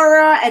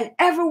Sephora and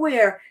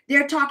everywhere.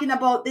 They're talking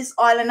about this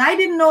oil, and I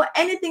didn't know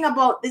anything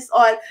about this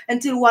oil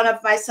until one of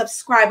my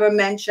subscribers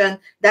mentioned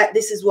that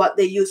this is what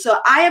they use. So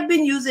I have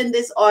been using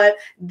this oil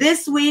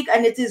this week,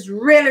 and it is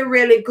really,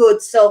 really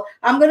good. So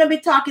I'm going to be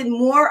talking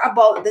more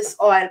about this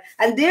oil.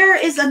 And there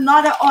is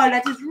another oil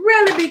that is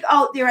really big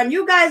out there, and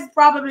you guys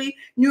probably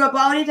knew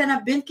about it, and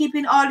I've been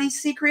keeping all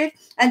these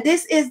secrets. And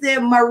this is the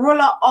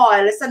marula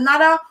oil. It's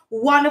another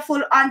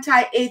wonderful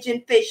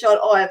anti-aging facial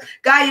oil.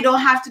 Guy, you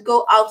don't have to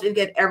go out and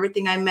get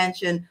everything I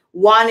mentioned.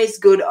 One is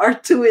good or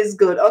two is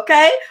good,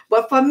 okay?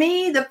 But for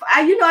me, you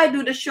know I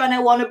do the show and I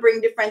want to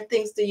bring different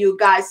things to you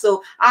guys.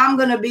 So I'm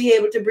going to be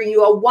able to bring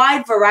you a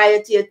wide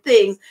variety of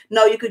things.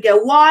 Now, you could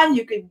get one,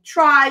 you could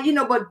try, you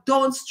know, but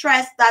don't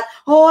stress that,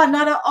 oh,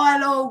 another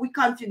oil, oh, we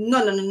can't.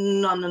 No, no, no,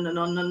 no, no, no,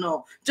 no, no,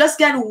 no. Just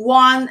get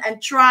one and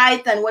try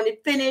it. And when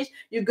it finishes,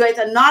 you get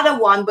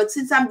another one. But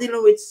since I'm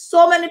dealing with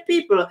so many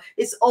people,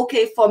 it's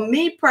okay for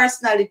me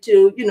personally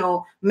to, you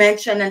know,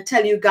 mention and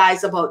tell you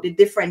guys about the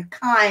different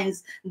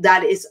kinds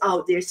that is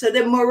out there. So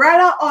the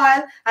morella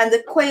oil and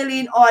the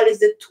quailin oil is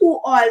the two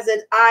oils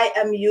that I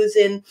am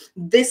using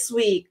this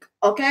week.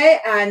 Okay.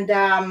 And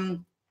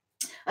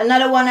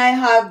another one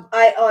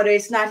I ordered,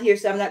 it's not here,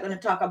 so I'm not going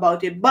to talk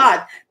about it,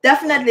 but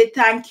definitely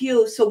thank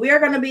you. So we're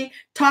going to be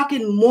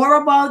talking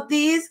more about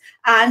these,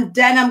 and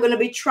then I'm going to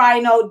be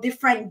trying out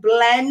different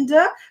blend.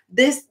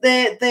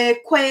 The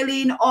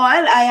quailin oil,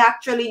 I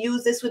actually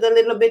use this with a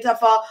little bit of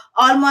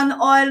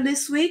almond oil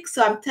this week,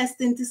 so I'm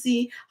testing to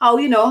see how,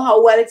 you know,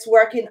 how well it's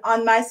working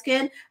on my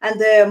skin. And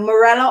the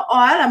morella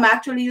oil, I'm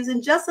actually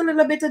using just a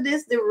little bit of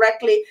this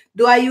directly.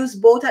 Do I use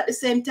both at the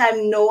same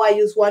time? No, I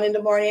use one in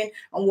the morning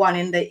and one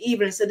in the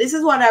evening. So this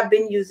is what I've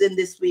been using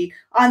this week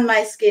on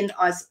my skin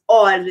as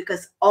oil,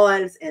 because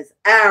oils is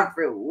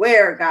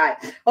everywhere, guys.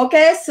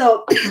 Okay,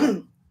 so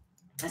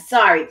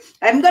sorry,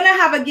 I'm gonna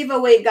have a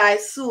giveaway,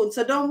 guys, soon,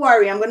 so don't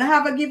worry. I'm gonna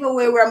have a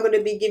giveaway where I'm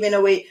gonna be giving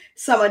away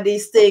some of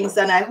these things,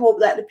 and I hope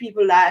that the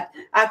people that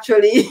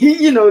actually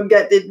you know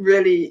get it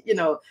really, you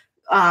know,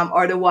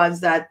 are the ones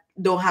that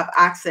don't have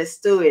access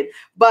to it.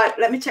 But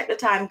let me check the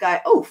time,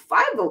 guys. Oh,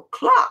 5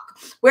 o'clock.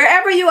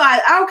 Wherever you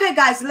are. Okay,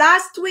 guys,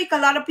 last week a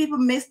lot of people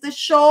missed the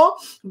show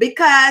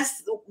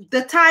because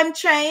the time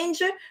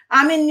changed.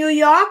 I'm in New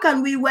York,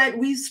 and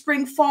we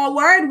spring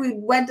forward. We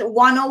went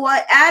 1 hour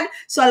ahead,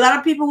 so a lot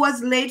of people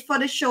was late for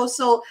the show.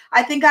 So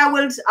I think I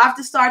will have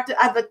to start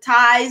to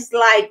advertise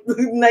like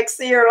next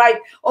year, like,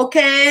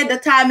 okay, the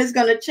time is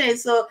gonna change.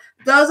 So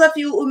those of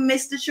you who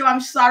missed the show,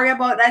 I'm sorry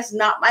about that. It's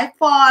not my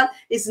fault.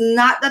 It's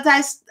not that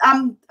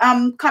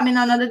I'm coming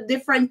on at a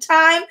different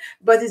time,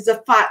 but it's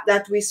the fact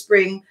that we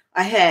spring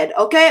ahead.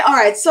 Okay, all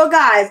right. So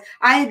guys,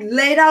 I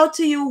laid out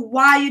to you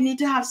why you need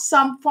to have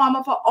some form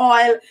of an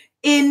oil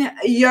in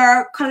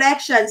your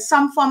collection,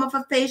 some form of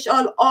a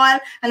facial oil,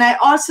 and I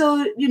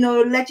also, you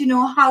know, let you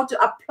know how to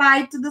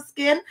apply it to the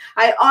skin.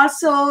 I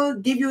also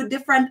give you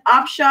different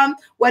options,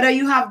 whether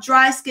you have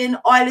dry skin,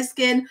 oily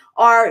skin,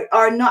 or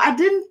not. I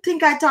didn't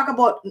think I talk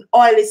about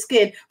oily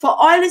skin. For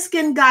oily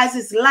skin, guys,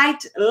 it's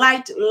light,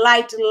 light,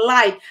 light,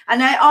 light.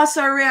 And I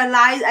also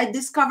realized, I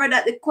discovered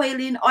that the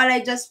quailin oil I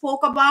just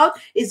spoke about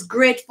is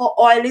great for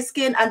oily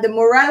skin, and the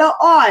morella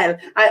oil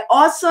I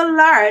also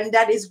learned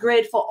that is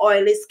great for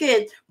oily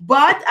skin.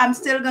 But I'm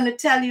still going to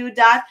tell you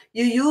that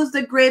you use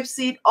the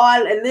grapeseed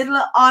oil, a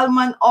little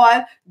almond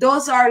oil.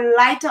 Those are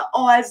lighter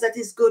oils that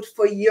is good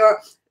for your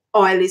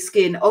oily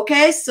skin.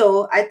 Okay,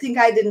 so I think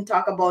I didn't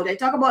talk about it. I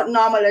talk about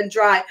normal and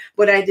dry,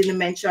 but I didn't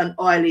mention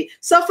oily.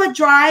 So for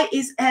dry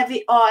is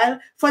heavy oil.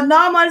 For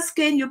normal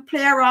skin, you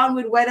play around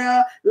with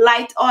whether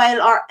light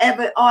oil or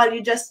heavy oil.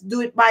 You just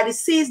do it by the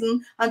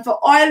season. And for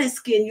oily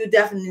skin, you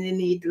definitely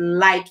need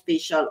light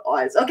facial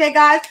oils. Okay,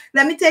 guys,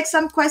 let me take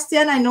some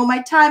question. I know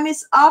my time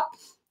is up.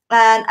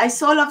 And I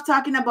so love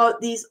talking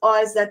about these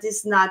oils that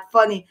is not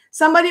funny.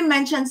 Somebody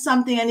mentioned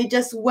something and it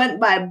just went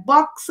by.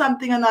 Buck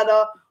something,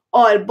 another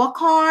oil.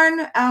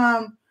 Buckhorn.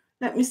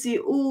 Let me see.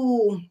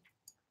 Ooh.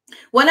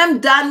 When I'm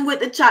done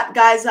with the chat,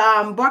 guys,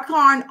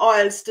 buckhorn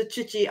oils to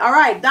Khichi. All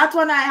right, that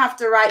one I have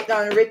to write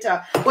down,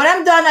 Rita. When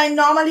I'm done, I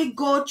normally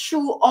go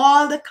through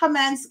all the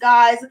comments,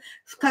 guys,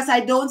 because I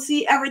don't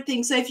see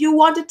everything. So if you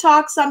want to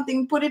talk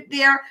something, put it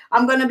there.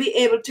 I'm going to be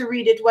able to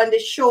read it when the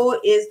show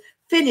is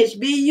finished.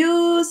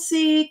 Buckhorn.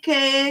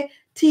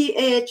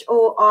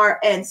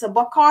 So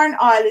buckhorn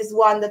oil is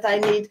one that I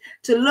need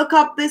to look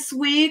up this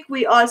week.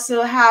 We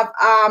also have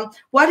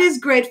what is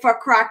great for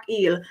crack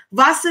eel: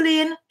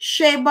 Vaseline,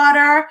 shea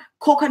butter,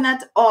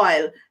 coconut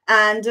oil,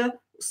 and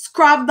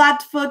scrub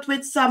that foot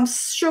with some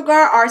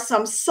sugar or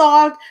some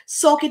salt,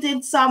 soak it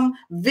in some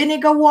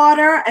vinegar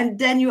water, and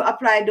then you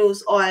apply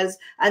those oils.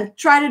 And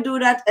try to do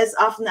that as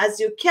often as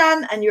you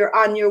can, and you're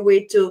on your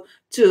way to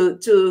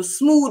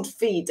smooth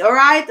feet. All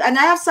right, and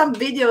I have some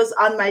videos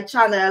on my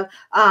channel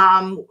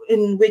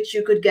in which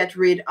you could get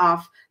rid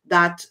of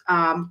that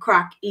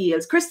crack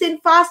eels. Christine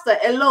Foster,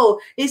 hello.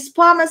 Is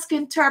Palmer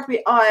Skin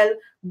Therapy oil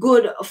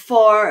good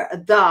for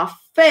the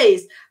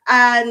face?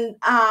 And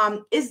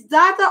is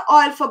that the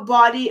oil for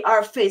body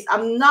or face?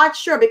 I'm not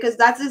sure, because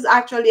that is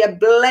actually a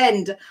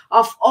blend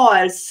of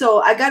oils.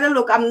 So I gotta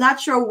look. I'm not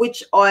sure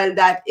which oil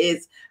that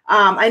is.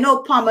 I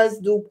know Palmer's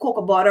do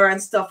cocoa butter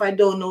and stuff. I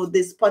don't know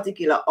this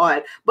particular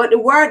oil, but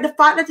the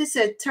fact that it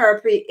said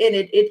therapy in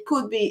it, it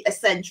could be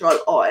essential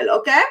oil.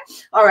 Okay.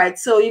 All right.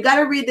 So you got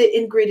to read the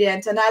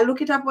ingredient, and I'll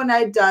look it up when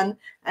I'm done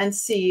and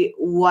see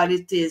what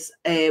it is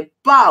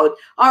about.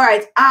 All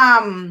right.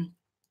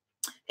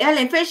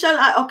 Ellen, facial,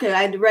 okay,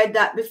 I read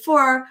that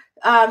before.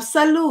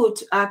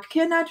 Salute. I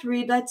cannot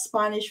read that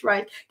Spanish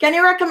right. Can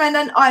you recommend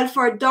an oil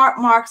for dark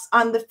marks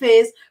on the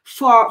face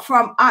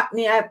from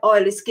acne? I have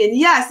oily skin.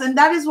 Yes, and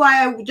that is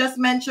why I just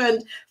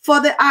mentioned for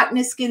the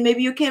acne skin.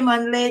 Maybe you came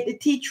on late. The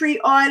tea tree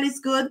oil is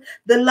good.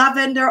 The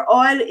lavender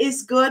oil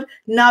is good.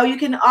 Now you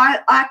can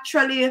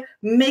actually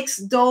mix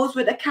those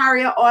with a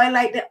carrier oil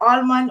like the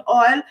almond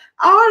oil.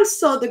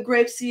 Also, the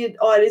grapeseed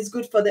oil is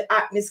good for the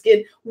acne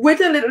skin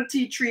with a little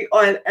tea tree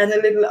oil and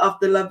a little of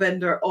the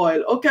lavender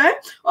oil. Okay.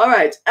 All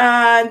right.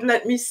 And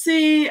let me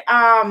see.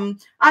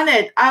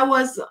 Annette, I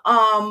was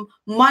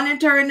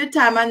monitoring the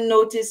time and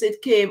noticed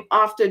it came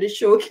after the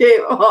show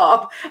came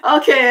up.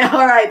 Okay.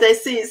 All right. I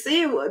see.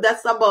 See,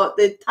 that's about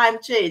the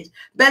time change.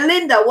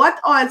 Belinda,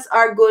 what oils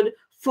are good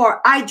for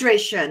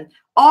hydration?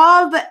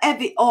 All the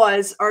heavy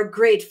oils are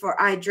great for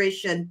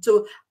hydration,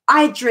 to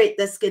hydrate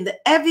the skin. The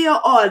heavier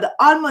oil, the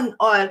almond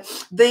oil,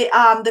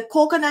 the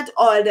coconut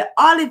oil, the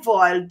olive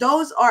oil,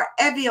 those are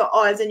heavier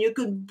oils, and you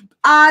could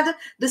add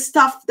the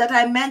stuff that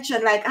I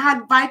mentioned, like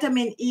add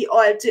vitamin E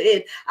oil to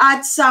it,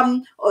 add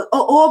some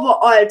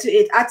jojoba oil to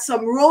it, add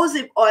some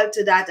rosehip oil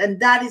to that, and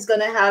that is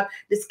going to help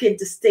the skin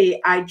to stay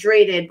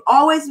hydrated.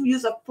 Always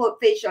use a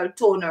facial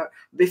toner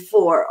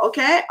before.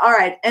 Okay. All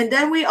right. And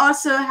then we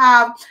also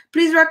have,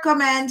 please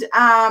recommend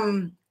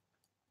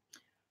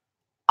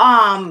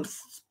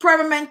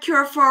permanent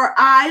cure for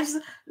hives.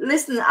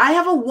 Listen, I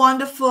have a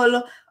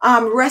wonderful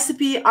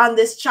recipe on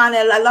this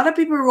channel. A lot of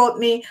people wrote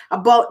me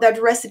about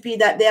that recipe,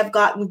 that they have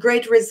gotten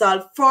great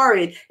result for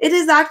it. It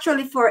is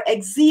actually for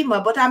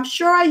eczema, but I'm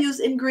sure I use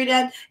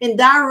ingredient in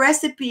that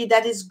recipe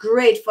that is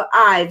great for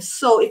hives.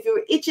 So if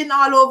you're itching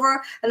all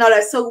over and all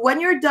that, so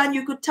when you're done,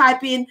 you could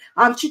type in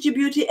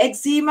Khichibeauty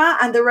eczema,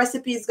 and the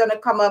recipe is going to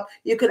come up.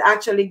 You could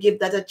actually give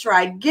that a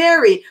try.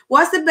 Gary,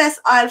 what's the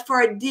best oil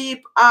for a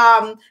deep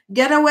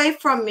get away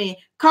from me?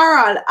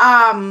 Carol,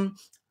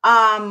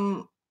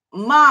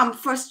 mom,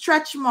 for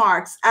stretch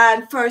marks.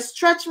 And for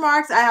stretch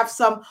marks, I have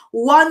some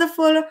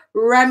wonderful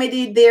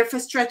remedy there for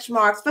stretch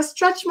marks. For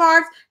stretch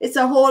marks, it's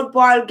a whole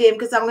ball game,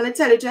 because I'm going to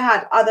tell you to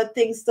add other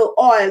things, to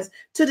oils,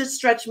 to the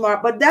stretch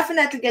mark. But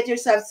definitely get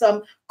yourself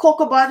some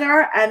cocoa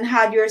butter and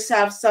add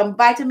yourself some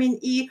vitamin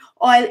E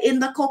oil in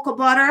the cocoa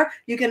butter.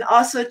 You can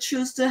also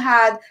choose to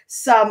add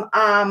some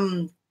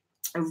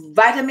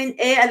vitamin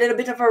A, a little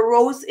bit of a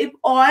rosehip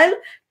oil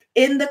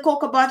in the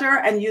cocoa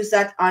butter, and use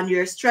that on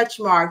your stretch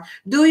mark.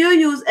 Do you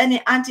use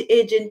any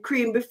anti-aging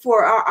cream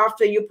before or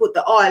after you put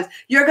the oils?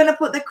 You're going to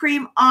put the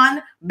cream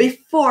on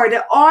before.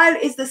 The oil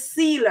is the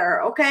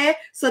sealer, okay?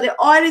 So the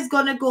oil is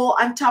going to go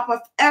on top of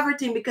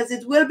everything, because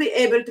it will be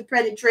able to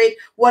penetrate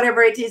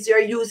whatever it is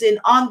you're using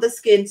on the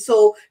skin.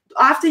 So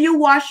after you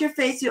wash your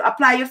face, you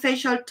apply your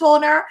facial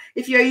toner.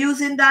 If you're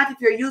using that, if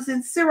you're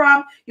using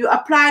serum, you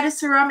apply the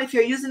serum. If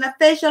you're using a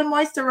facial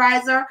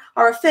moisturizer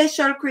or a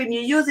facial cream, you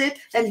use it.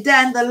 And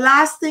then the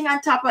last thing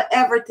on top of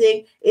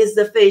everything is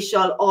the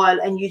facial oil,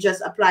 and you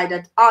just apply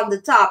that on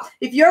the top.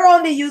 If you're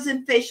only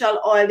using facial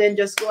oil, then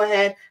just go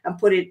ahead and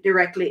put it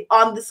directly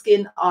on the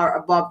skin or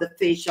above the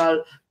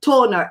facial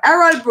toner.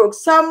 Errol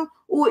Brooks, some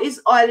who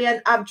is oily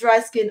and have dry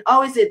skin,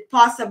 how is it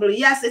possible?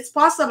 Yes, it's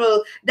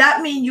possible.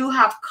 That means you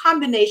have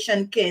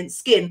combination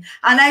skin.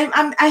 And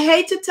I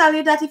hate to tell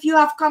you that if you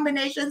have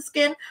combination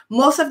skin,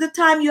 most of the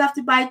time you have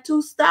to buy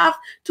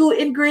two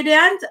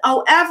ingredients.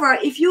 However,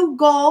 if you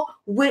go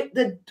with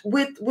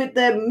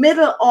the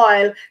middle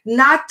oil,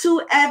 not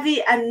too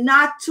heavy and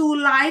not too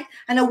light,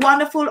 and a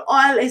wonderful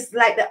oil is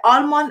like the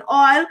almond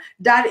oil,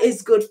 that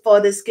is good for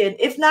the skin.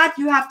 If not,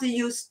 you have to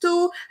use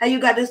two, and you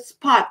got to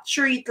spot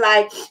treat,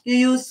 like you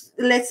use,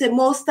 let's say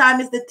most time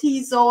is the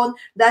T-zone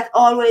that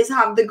always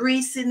have the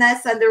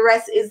greasiness, and the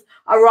rest is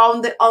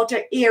around the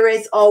outer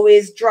areas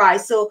always dry.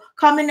 So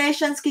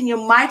combination skin, you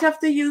might have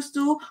to use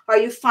two, or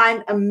you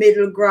find a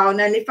middle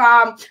ground. And if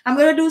I'm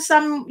going to do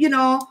some,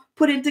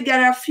 putting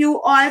together a few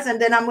oils,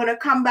 and then I'm going to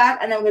come back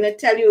and I'm going to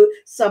tell you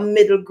some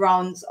middle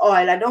grounds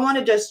oil. I don't want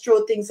to just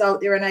throw things out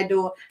there, and I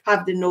don't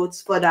have the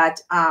notes for that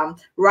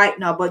right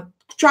now, but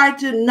try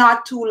to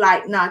not too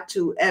light, not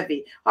too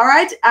heavy. All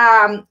right.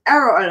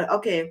 Errol,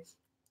 okay.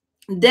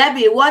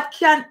 Debbie, what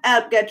can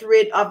help get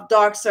rid of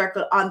dark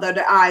circle under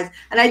the eyes?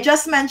 And I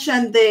just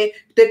mentioned the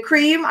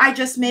cream I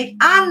just make.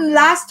 And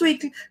last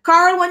week,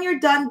 Carl, when you're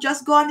done,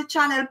 just go on the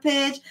channel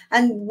page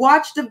and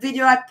watch the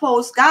video I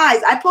post.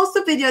 Guys, I post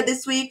a video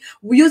this week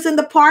using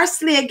the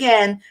parsley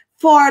again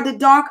for the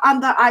dark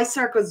under eye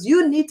circles.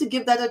 You need to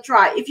give that a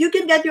try. If you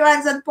can get your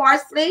hands on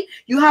parsley,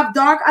 you have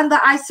dark under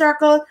eye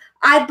circle,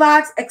 eye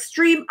bags,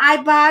 extreme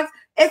eye bags,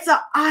 It's an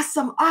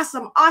awesome,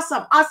 awesome,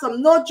 awesome,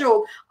 awesome, no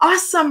joke,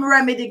 awesome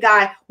remedy,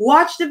 guy.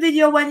 Watch the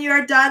video when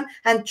you're done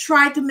and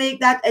try to make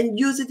that and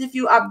use it if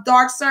you have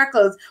dark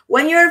circles.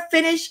 When you're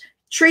finished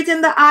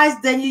treating the eyes,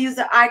 then you use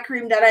the eye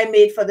cream that I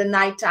made for the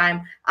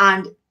nighttime,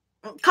 and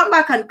come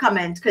back and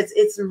comment because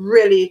it's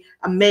really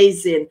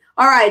amazing.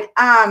 All right.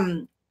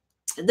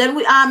 Then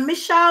we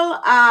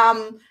Michelle,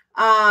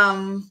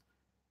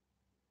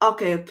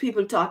 okay,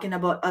 people talking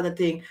about other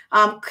thing.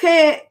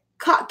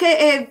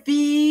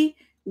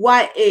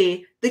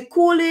 KAVYA, the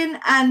cooling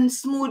and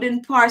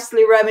smoothing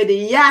parsley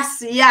remedy.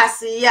 Yes,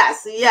 yes,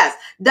 yes, yes.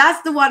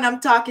 That's the one I'm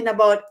talking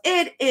about.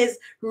 It is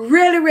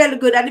really, really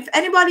good. And if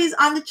anybody's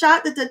on the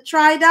chat that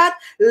try that,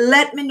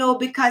 let me know,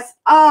 because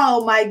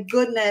oh my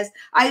goodness,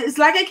 it's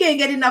like I can't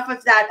get enough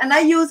of that. And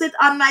I use it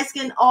on my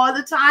skin all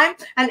the time.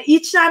 And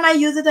each time I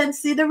use it and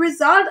see the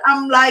result,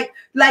 I'm like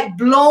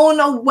blown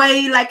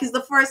away, like it's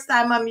the first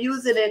time I'm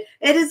using it.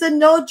 It is a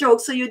no joke.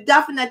 So you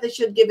definitely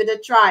should give it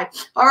a try.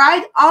 All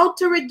right. How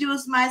to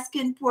reduce my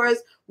skin pores,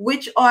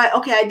 which oil?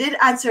 Okay, I did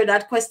answer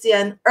that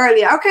question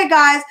earlier. Okay,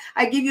 guys,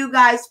 I give you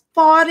guys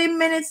 40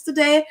 minutes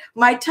today.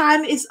 My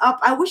time is up.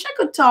 I wish I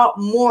could talk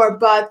more,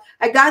 but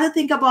I got to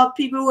think about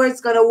people who is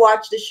going to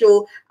watch the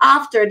show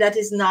after that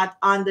is not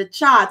on the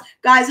chat.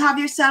 Guys, have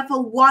yourself a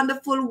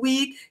wonderful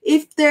week.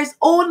 If there's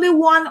only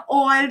one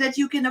oil that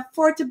you can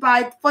afford to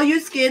buy for your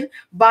skin,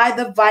 buy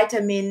the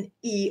vitamin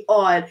E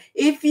oil.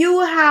 If you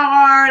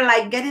are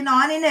like getting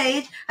on in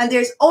age and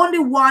there's only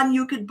one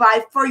you could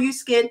buy for your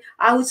skin,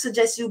 I would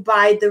suggest you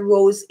buy the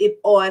rosehip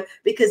oil,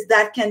 because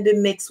that can be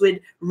mixed with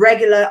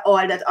regular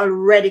oil that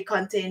already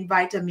contain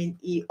vitamin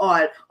E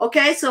oil.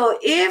 Okay, so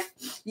if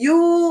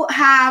you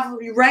have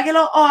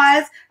regular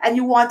oils and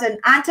you want an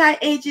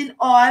anti-aging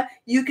oil,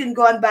 you can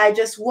go and buy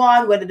just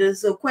one, whether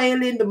it's the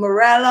Quailin, the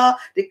Morella,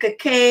 the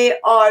Khichi,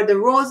 or the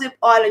rosehip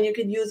oil, and you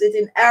can use it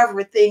in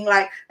everything.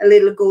 Like a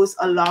little goes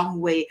a long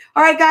way.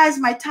 All right, guys,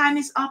 my time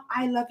is up.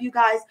 I love you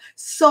guys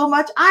so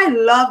much. I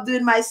love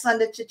doing my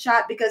Sunday chit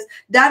chat because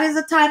that is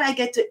the time I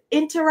get to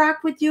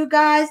interact with you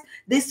guys.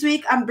 This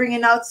week, I'm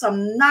bringing out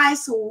some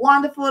nice,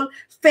 wonderful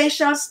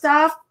facial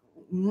stuff,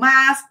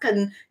 mask,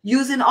 and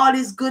using all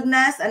this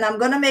goodness. And I'm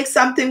gonna make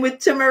something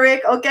with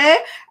turmeric, okay?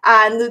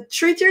 And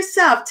treat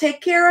yourself, take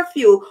care of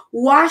you,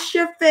 wash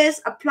your face,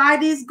 apply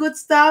these good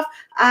stuff,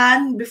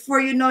 and before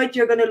you know it,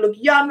 you're gonna look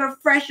younger,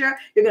 fresher.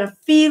 You're gonna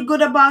feel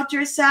good about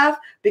yourself,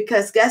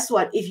 because guess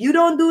what? If you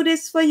don't do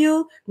this for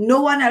you,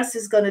 no one else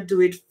is gonna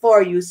do it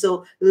for you.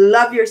 So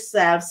love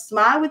yourself,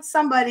 smile with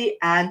somebody,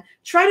 and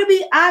try to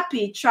be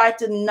happy. Try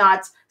to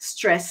not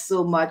stress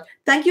so much.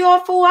 Thank you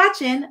all for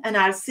watching, and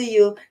I'll see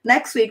you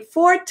next week,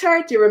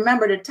 4:30.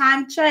 Remember the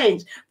time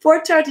change,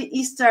 4:30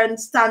 Eastern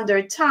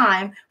Standard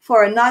Time,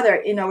 for another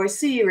in our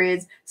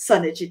series,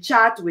 Sunday Chit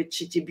Chat with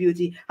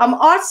Khichibeauty. I'm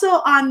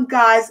also on,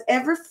 guys,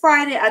 every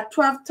Friday at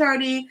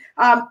 12:30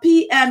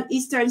 p.m.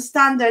 Eastern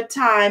Standard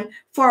Time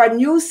for a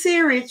new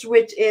series,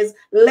 which is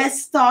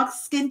Let's Talk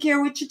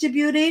Skincare with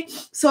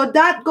Khichibeauty. So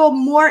that go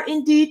more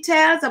in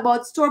details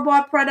about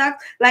store-bought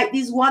products like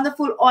these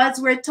wonderful oils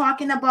we're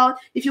talking about.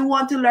 If you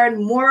want to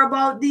learn more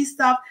about these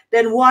stuff,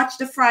 then watch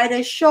the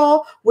Friday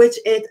show, which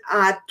is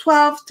at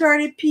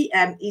 12:30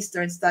 p.m.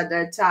 Eastern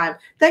Standard Time.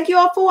 Thank you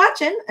all for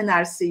watching, and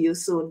I'll see you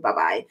soon.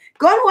 Bye-bye.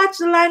 Go and watch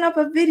the lineup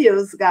of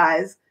videos,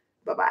 guys.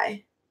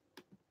 Bye-bye.